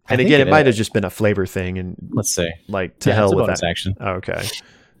 And again, it might have just been a flavor thing, and let's see, like to hell with that action. Oh, okay,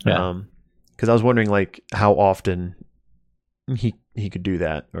 yeah. Because I was wondering like how often he could do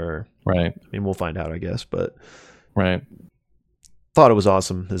that, or I mean, we'll find out, I guess. But thought it was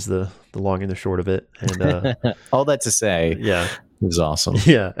awesome is the long and the short of it, and all that to say, yeah, it was awesome.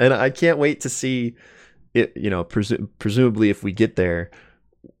 Yeah, and I can't wait to see it. You know, presumably if we get there,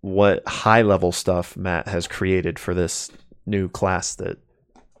 what high level stuff Matt has created for this new class that.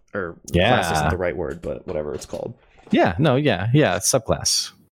 Or class isn't the right word, but whatever it's called. Yeah, no, yeah,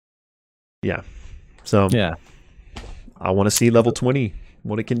 subclass. Yeah. So yeah, I want to see level 20,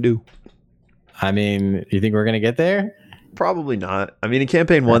 what it can do. I mean, you think we're gonna get there? Probably not. I mean, in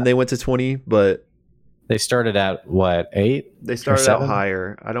campaign 1 they went to 20, but they started at what, 8? They started out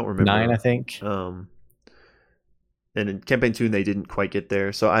higher. I don't remember. 9, I think. And in campaign 2 they didn't quite get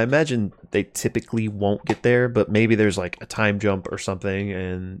there. So I imagine they typically won't get there, but maybe there's like a time jump or something,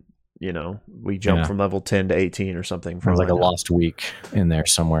 and you know, we jump from level 10 to 18 or something. There's like a lost week in there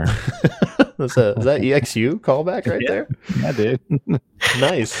somewhere. Is that EXU callback right there? Yeah, dude.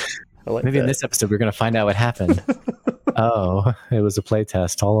 Nice. I like maybe that. In this episode we're gonna find out what happened. Oh, it was a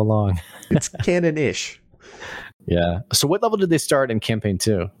playtest all along. It's canon-ish. Yeah. So what level did they start in campaign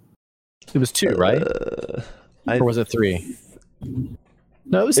 2? It was 2, right? Or was it 3?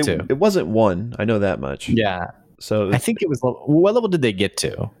 No, it was 2. It wasn't 1. I know that much. Yeah. So I think it was. What level did they get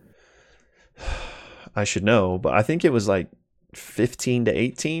to? I should know, but I think it was like 15 to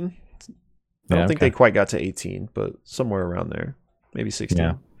 18. I don't think they quite got to 18, but somewhere around there. maybe 16.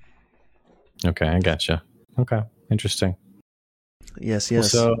 Yeah. Okay, I gotcha. Okay, interesting. Yes.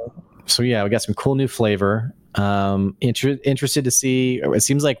 So yeah, we got some cool new flavor. Interested to see. It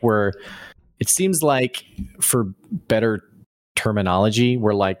seems like for better terminology,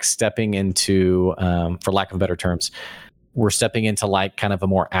 we're like stepping into, for lack of better terms, we're stepping into like kind of a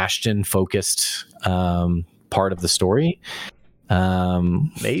more Ashton focused part of the story.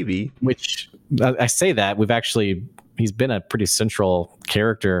 Maybe. Which I say that he's been a pretty central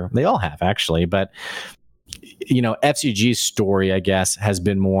character. They all have actually, but FCG's story, I guess, has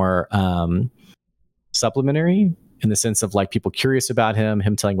been more supplementary in the sense of like people curious about him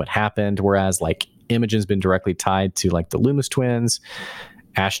telling what happened, whereas like Imogen's been directly tied to like the Loomis twins.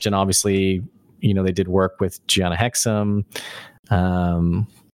 Ashton, obviously, they did work with Gianna Hexam.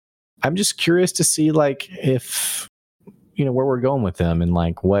 I'm just curious to see like if where we're going with them and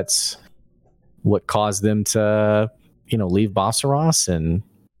like what caused them to leave Bassaros and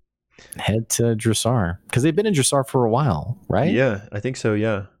head to Dressar, because they've been in Dressar for a while, right? Yeah, I think so.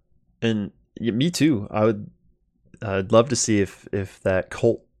 Yeah, and me too. I'd love to see if that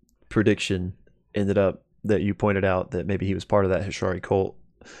cult prediction ended up that you pointed out, that maybe he was part of that Hishari cult.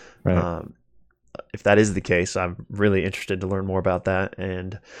 Right. If that is the case, I'm really interested to learn more about that.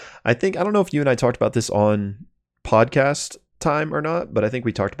 And I don't know if you and I talked about this on podcast time or not, but I think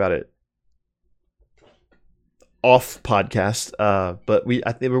we talked about it off podcast.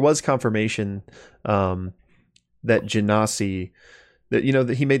 But there was confirmation that Genasi, that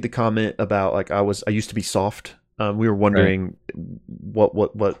he made the comment about like I used to be soft. We were wondering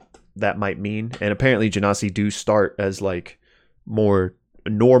what that might mean, and apparently Genasi do start as like more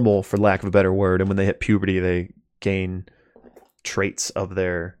normal, for lack of a better word, and when they hit puberty, they gain traits of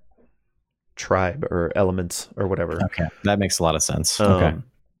their tribe or elements or whatever. Okay, that makes a lot of sense. Okay.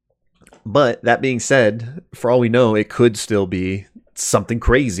 But that being said, for all we know, it could still be something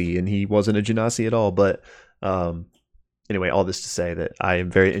crazy, and he wasn't a Genasi at all. But anyway, all this to say that I am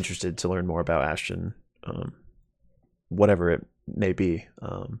very interested to learn more about Ashton, whatever it may be.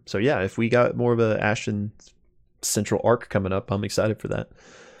 So yeah, if we got more of a Ashton central arc coming up, I'm excited for that.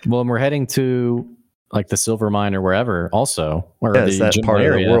 Well, and we're heading to like the Silver Mine or wherever, also, or it's that part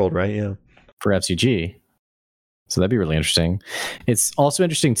of the world, right? Yeah, for FCG. So that'd be really interesting. It's also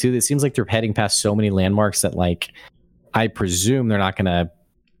interesting too that it seems like they're heading past so many landmarks that like I presume they're not gonna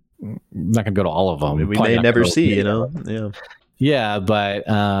go to all of them. We may never see, Yeah. Yeah, but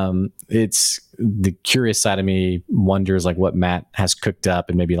it's the curious side of me wonders like what Matt has cooked up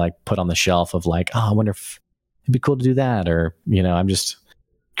and maybe like put on the shelf of like, I wonder if it'd be cool to do that, or I'm just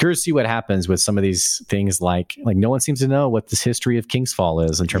curious to see what happens with some of these things. Like no one seems to know what this history of Kingsfall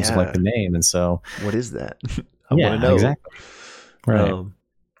is in terms of like the name, and so what is that? I want to know exactly. Right.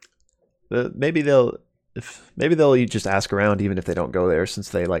 Maybe they'll just ask around, even if they don't go there, since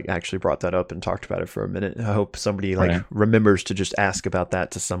they like actually brought that up and talked about it for a minute. I hope somebody remembers to just ask about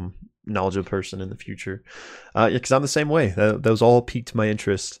that to some knowledgeable person in the future. Because I'm the same way. Those all piqued my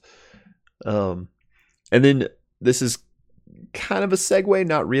interest. And then this is kind of a segue,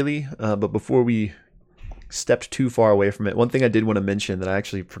 not really, but before we stepped too far away from it, one thing I did want to mention that I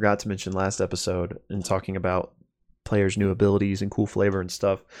actually forgot to mention last episode in talking about players' new abilities and cool flavor and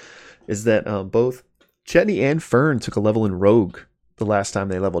stuff is that both Chetney and Fern took a level in Rogue the last time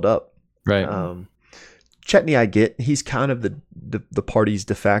they leveled up. Right. Chetney, I get, he's kind of the party's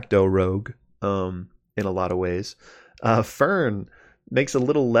de facto rogue in a lot of ways. Fern makes a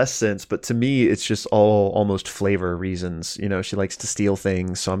little less sense, but to me, it's just all almost flavor reasons. She likes to steal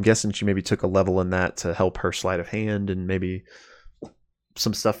things, so I'm guessing she maybe took a level in that to help her sleight of hand and maybe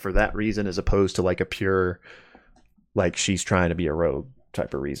some stuff for that reason, as opposed to like a pure, like she's trying to be a rogue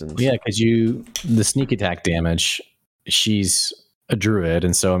type of reasons. Yeah, because the sneak attack damage, she's a druid,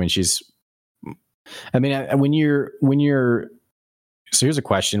 and so when you're so here's a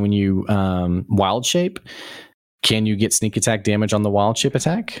question: when you wild shape, can you get sneak attack damage on the wild shape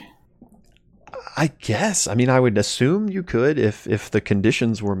attack? I guess. I would assume you could if the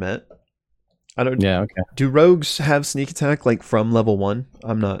conditions were met. I don't. Yeah. Okay. Do rogues have sneak attack like from level 1?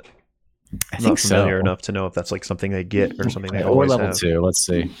 I'm not familiar enough to know if that's like something they get or something they always level have. 2. Let's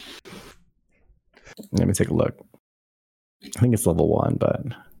see. Let me take a look. I think it's level 1, but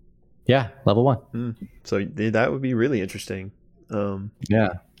yeah, level 1. So that would be really interesting. Yeah.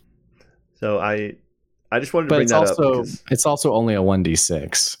 So I just wanted to bring that up. Because it's also only a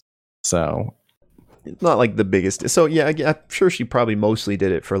 1d6, so it's not like the biggest. So yeah, I'm sure she probably mostly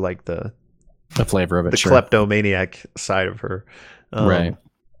did it for like the flavor of it, the kleptomaniac side of her, right?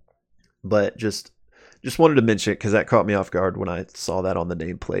 But just wanted to mention it because that caught me off guard when I saw that on the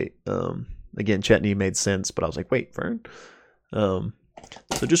nameplate. Again, Chetney made sense, but I was like, wait, Fern. So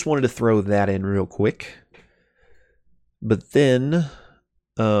just wanted to throw that in real quick. But then,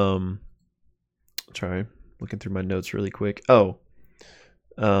 sorry, looking through my notes really quick. Oh,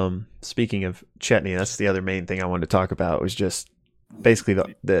 speaking of Chetney, that's the other main thing I wanted to talk about, was just basically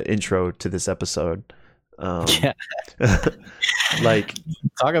the intro to this episode. Yeah. Like,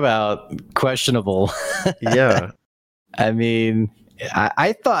 talk about questionable. Yeah. I mean,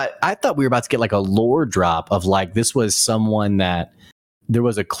 I thought we were about to get like a lore drop of like, this was someone that there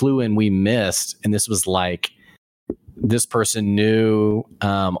was a clue in we missed, and this was like, this person knew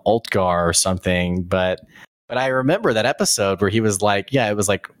Ultgar or something. But I remember that episode where he was like, yeah, it was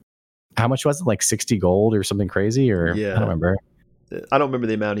like, how much was it? Like 60 gold or something crazy? Or Yeah. I don't remember. I don't remember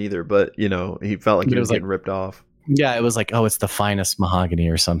the amount either, but you know, he felt like he was getting ripped off. Yeah, it was like, oh, it's the finest mahogany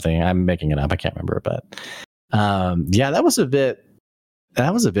or something. I'm making it up. I can't remember, but yeah, that was a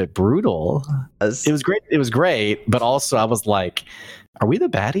bit brutal. It was great. It was great, but also I was like, are we the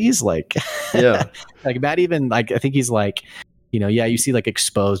baddies? Like, yeah, like Matt even like, I think he's like, you know, yeah, you see like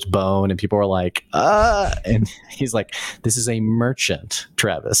exposed bone, and people are like, and he's like, this is a merchant,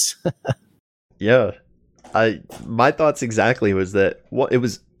 Travis. Yeah. My thoughts exactly was that it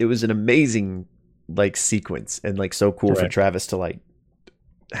was an amazing like sequence, and like so cool for Travis to like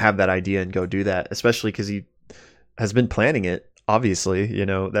have that idea and go do that, especially because he has been planning it, obviously. You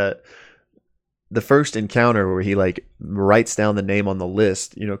know, that the first encounter where he like writes down the name on the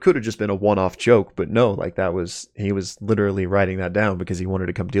list, you know, could have just been a one-off joke, but no, like he was literally writing that down because he wanted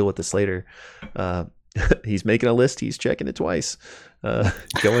to come deal with this later. He's making a list, he's checking it twice,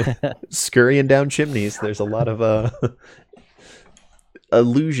 going scurrying down chimneys. There's a lot of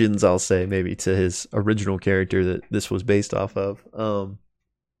allusions, I'll say, maybe to his original character that this was based off of.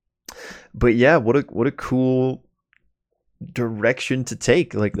 But yeah, what a cool direction to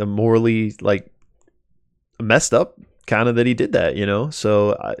take, like the morally like messed up kind of that he did that, you know.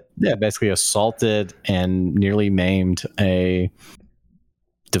 So yeah, basically assaulted and nearly maimed a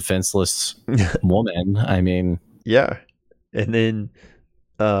defenseless woman. I mean, yeah. And then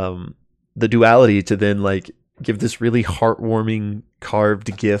the duality to then like give this really heartwarming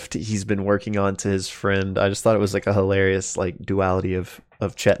carved gift he's been working on to his friend. I just thought it was like a hilarious like duality of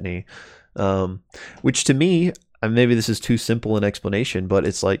Chetney, which to me, and maybe this is too simple an explanation, but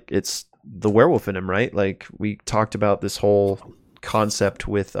it's like, it's the werewolf in him, right? Like we talked about this whole concept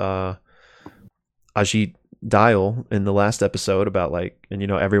with Ajit Dial in the last episode about like, and you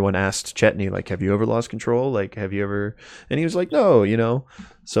know, everyone asked Chetney like, have you ever lost control? Like, have you ever? And he was like, no, you know.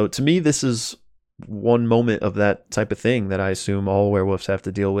 So to me, this is one moment of that type of thing that I assume all werewolves have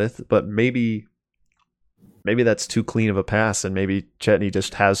to deal with. But maybe that's too clean of a pass, and maybe Chetney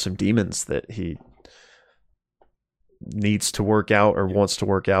just has some demons that he needs to work out or wants to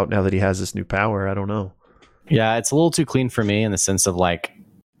work out now that he has this new power. I don't know. Yeah, it's a little too clean for me in the sense of like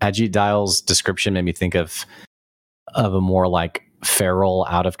Ajit Dial's description made me think of a more like feral,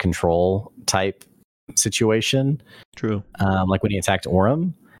 out of control type situation. True. Like when he attacked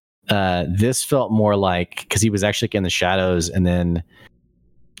Orym. This felt more like, because he was actually in the shadows, and then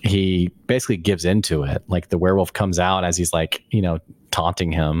he basically gives into it. Like the werewolf comes out as he's like, you know,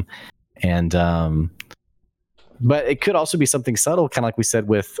 taunting him, and but it could also be something subtle, kind of like we said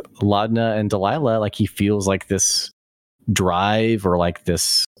with Laudna and Delilah. Like he feels like this drive or like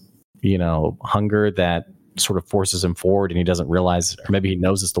this, you know, hunger that sort of forces him forward, and he doesn't realize, or maybe he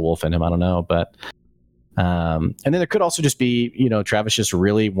knows it's the wolf in him. I don't know, but. And then there could also just be, you know, Travis just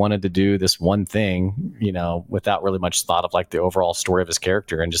really wanted to do this one thing, you know, without really much thought of like the overall story of his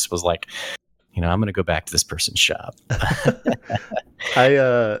character, and just was like, you know, I'm going to go back to this person's shop.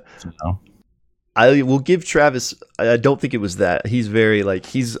 I will give Travis, I don't think it was that. He's very like,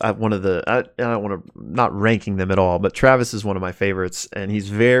 he's one of the, I don't want to, not ranking them at all, but Travis is one of my favorites, and he's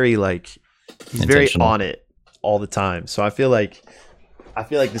very like, he's very on it all the time. So I feel like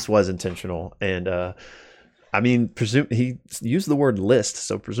this was intentional. And I mean, he used the word list,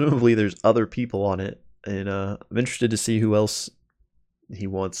 so presumably there's other people on it, and I'm interested to see who else he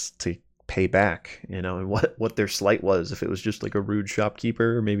wants to pay back, you know, and what their slight was, if it was just like a rude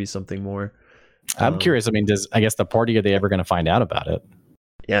shopkeeper or maybe something more. I'm curious. I mean, I guess the party, are they ever going to find out about it?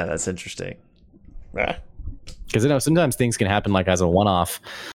 Yeah, that's interesting. Because, you know, sometimes things can happen like as a one-off.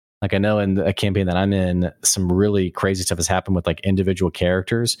 Like I know in a campaign that I'm in, some really crazy stuff has happened with like individual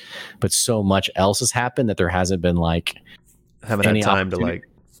characters, but so much else has happened that there hasn't been like haven't had time to like,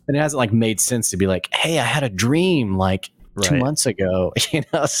 and it hasn't like made sense to be like, hey, I had a dream like 2 months ago, you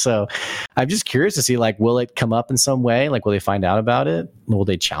know. So I'm just curious to see like, will it come up in some way? Like, will they find out about it? Will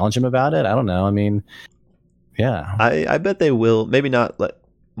they challenge him about it? I don't know. I mean, yeah, I bet they will. Maybe not like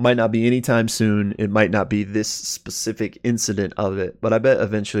Might not be anytime soon. It might not be this specific incident of it, but I bet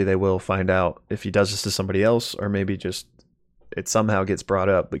eventually they will find out if he does this to somebody else, or maybe just it somehow gets brought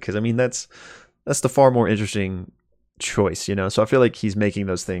up. Because I mean, that's the far more interesting choice, you know. So I feel like he's making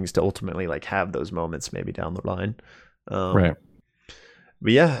those things to ultimately like have those moments maybe down the line. Right.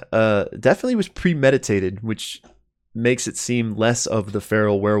 But yeah, definitely was premeditated, which makes it seem less of the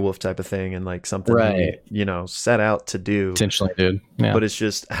feral werewolf type of thing and like something he, you know, set out to do Intentionally, dude. Yeah. But it's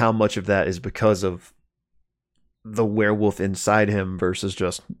just how much of that is because of the werewolf inside him versus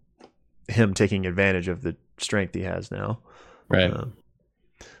just him taking advantage of the strength he has now. Right.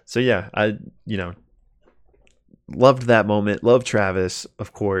 So yeah, I, you know, loved that moment. Loved Travis,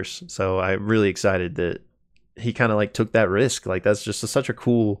 of course. So I'm really excited that he kind of like took that risk. Like that's just such a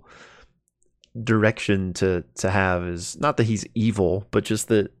cool direction to have. Is not that he's evil, but just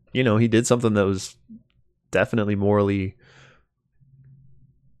that, you know, he did something that was definitely morally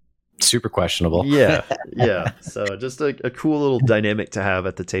super questionable. Yeah. So just a cool little dynamic to have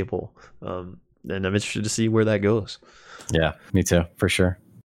at the table. And I'm interested to see where that goes. Yeah, me too, for sure.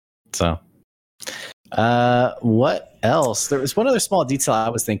 So what else? There was one other small detail I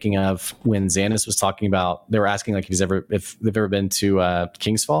was thinking of when Xandis was talking about, they were asking like if they've ever been to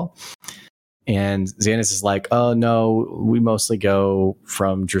King's Fall. And Xandis is like, oh no, we mostly go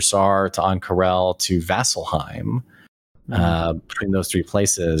from Dressar to Ank'Harel to Vasselheim, between those three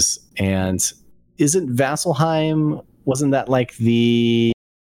places. And isn't Vasselheim, wasn't that like the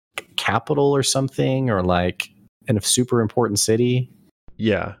capital or something, or like in a super important city?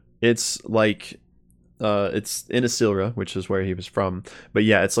 Yeah, it's like it's in Isilra, which is where he was from. But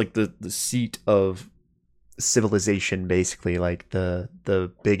yeah, it's like the seat of civilization, basically, like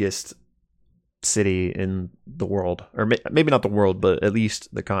the biggest city in the world, or maybe not the world, but at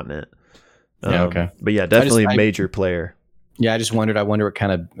least the continent. Yeah, okay. But yeah, definitely a major player. Yeah, I wonder what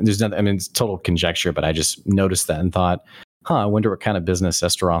kind of, there's nothing, I mean, it's total conjecture, but I just noticed that and thought, I wonder what kind of business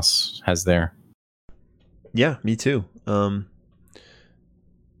Esteros has there. Yeah, me too.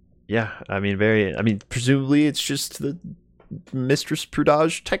 Yeah, I mean, presumably it's just the Mistress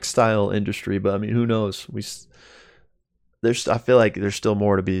Prudage textile industry, but I mean, who knows? I feel like there's still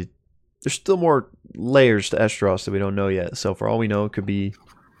more layers to Esteros that we don't know yet. So for all we know, it could be,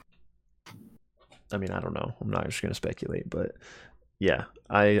 I mean, I don't know. I'm not just going to speculate, but yeah,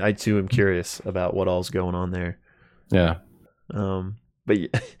 I too am curious about what all's going on there. Yeah. But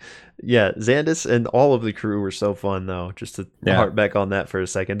yeah, Xandis and all of the crew were so fun, though. Just to harp back on that for a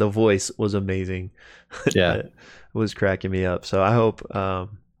second, the voice was amazing. Yeah, it was cracking me up. So I hope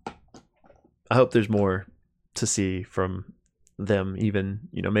there's more to see from them. Even,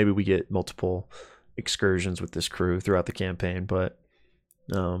 you know, maybe we get multiple excursions with this crew throughout the campaign. But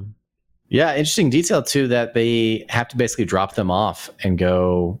yeah, interesting detail too that they have to basically drop them off and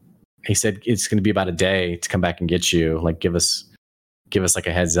go. He said it's going to be about a day to come back and get you. Like, give us like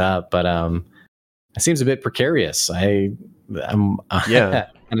a heads up. But it seems a bit precarious. Yeah,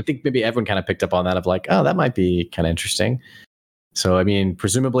 and I think maybe everyone kind of picked up on that of like, oh, that might be kind of interesting. So I mean,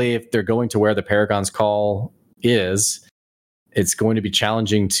 presumably, if they're going to where the Paragon's Call is, it's going to be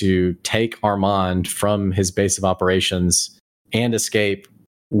challenging to take Armand from his base of operations and escape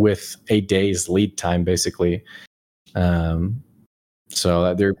with a day's lead time, basically.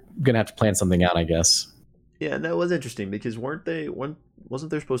 So they're going to have to plan something out, I guess. Yeah, and that was interesting because wasn't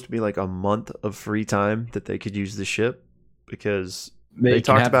there supposed to be like a month of free time that they could use the ship? Because they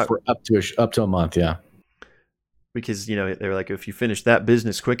talked about for up to a month, yeah. Because, you know, they were like, if you finish that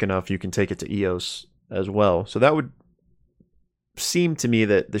business quick enough, you can take it to Eos as well. So that would seem to me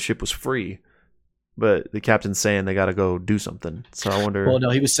that the ship was free, but the captain's saying they got to go do something. So I wonder. Well, no,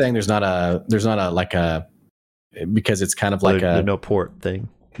 he was saying there's not a like a, because it's kind of like a no port thing.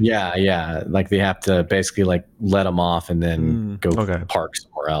 Yeah. Like they have to basically like let them off and then go park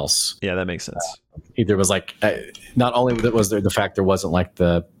somewhere else. Yeah, that makes sense. Either was like, not only was there the fact there wasn't like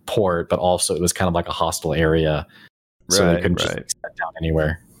the port, but also it was kind of like a hostile area. So they couldn't just set down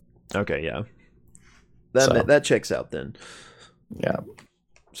anywhere. Okay, yeah. That checks out then. Yeah.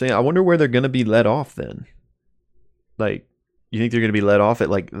 So yeah, I wonder where they're going to be let off then. Like, you think they're going to be let off at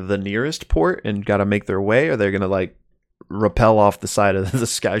like the nearest port and got to make their way, or they're going to like rappel off the side of the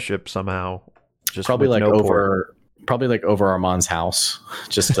skyship somehow? Just probably like over Armand's house,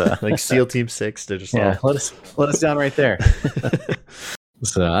 just like SEAL Team 6 to just let us down right there.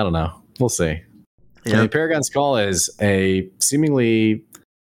 So I don't know. We'll see. Yeah. I mean, Paragon's Call is a seemingly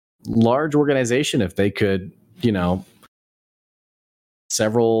large organization. If they could, you know,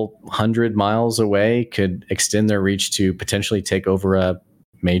 several hundred miles away, could extend their reach to potentially take over a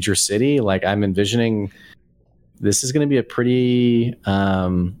major city. Like I'm envisioning this is going to be a pretty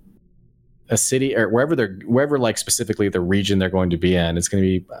a city or wherever like specifically the region they're going to be in. It's going to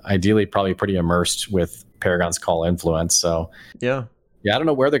be ideally probably pretty immersed with Paragon's Call influence. So Yeah. I don't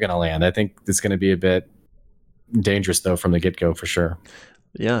know where they're going to land. I think it's going to be a bit dangerous though from the get-go for sure.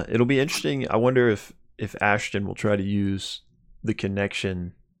 Yeah, it'll be interesting. I wonder if Ashton will try to use the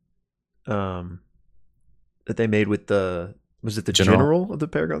connection that they made with was it the general of the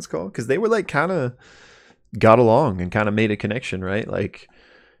Paragon's Call? Because they were like kind of got along and kind of made a connection, right? Like,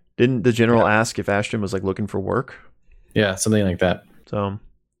 didn't the general ask if Ashton was like looking for work? Yeah, something like that. So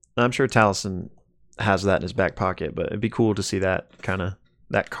I'm sure Taliesin has that in his back pocket, but it'd be cool to see that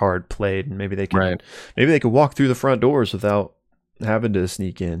card played, and maybe they could walk through the front doors without having to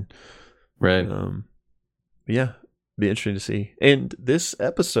sneak in. Right. Yeah, be interesting to see. And this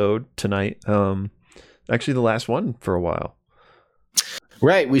episode tonight, actually the last one for a while.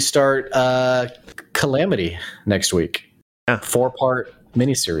 Right. We start Calamity next week. Yeah. 4-part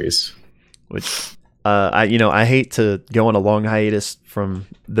miniseries. Which I hate to go on a long hiatus from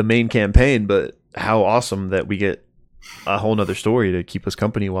the main campaign, but how awesome that we get a whole nother story to keep us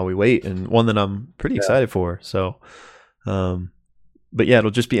company while we wait, and one that I'm pretty excited for. So but yeah,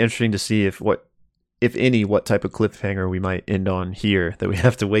 it'll just be interesting to see if type of cliffhanger we might end on here, that we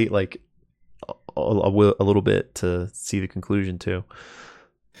have to wait like a little bit to see the conclusion to.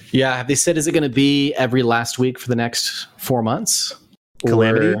 Yeah, have they said, is it going to be every last week for the next 4 months?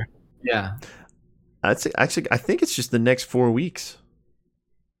 Calamity? Yeah. I think it's just the next 4 weeks.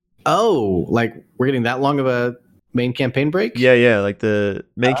 Oh, like we're getting that long of a main campaign break? Yeah, like the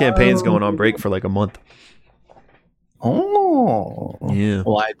main campaign's going on break for like a month. Oh. Yeah.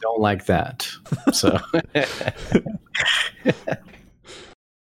 Well, I don't like that. So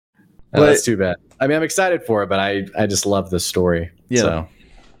that's too bad. I mean, I'm excited for it, but I just love this story. Yeah. So.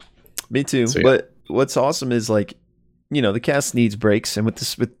 Me too. So, yeah. But what's awesome is like, the cast needs breaks, and with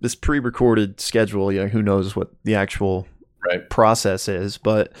this pre-recorded schedule, who knows what the actual process is,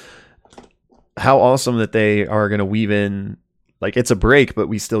 but how awesome that they are going to weave in, like, it's a break, but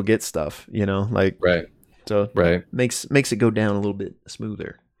we still get stuff, like, so makes it go down a little bit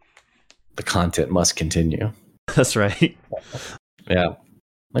smoother. The content must continue. That's right. Yeah.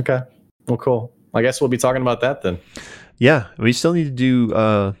 Okay. Well, cool. I guess we'll be talking about that then. Yeah. We still need to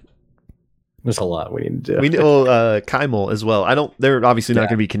do, there's a lot we need to do. We need Kymel as well. They're obviously not going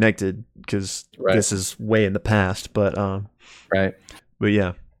to be connected because this is way in the past, but right. But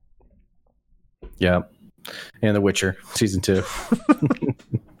yeah. Yeah. And The Witcher season 2.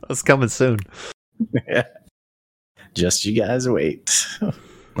 That's coming soon. Yeah. Just you guys wait. All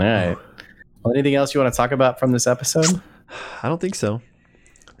right. Well, anything else you want to talk about from this episode? I don't think so.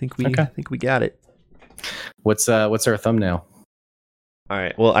 I think we got it. What's our thumbnail? All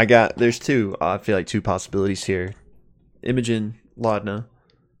right. Well, there's two. I feel like two possibilities here: Imogen Laudna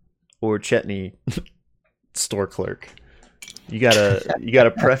or Chetney, store clerk. You got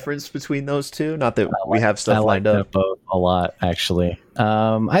a preference between those two? Not that we have stuff lined up. Both a lot, actually.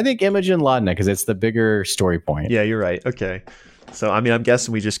 I think Imogen Laudna because it's the bigger story point. Yeah, you're right. Okay. So I mean, I'm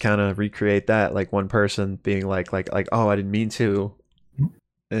guessing we just kind of recreate that, like one person being like, oh, I didn't mean to,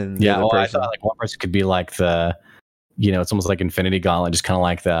 and the other person. I thought like one person could be like the. It's almost like Infinity Gauntlet, just kind of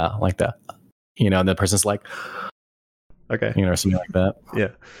like the, and the person's like, okay, something like that. Yeah.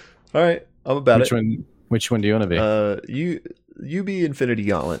 All right, I'm about it. Which one do you want to be? You be Infinity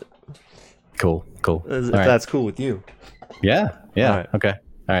Gauntlet. Cool. If that's cool with you. Yeah. All right. Okay.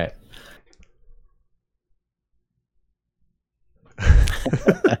 All right.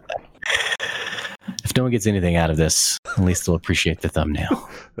 If no one gets anything out of this, at least they'll appreciate the thumbnail.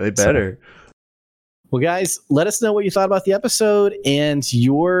 They better. Well, guys, let us know what you thought about the episode and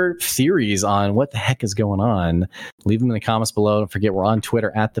your theories on what the heck is going on. Leave them in the comments below. Don't forget, we're on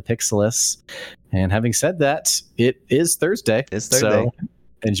Twitter @ThePixelus. And having said that, it is Thursday. It's Thursday. So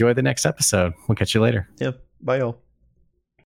enjoy the next episode. We'll catch you later. Yeah. Bye, y'all.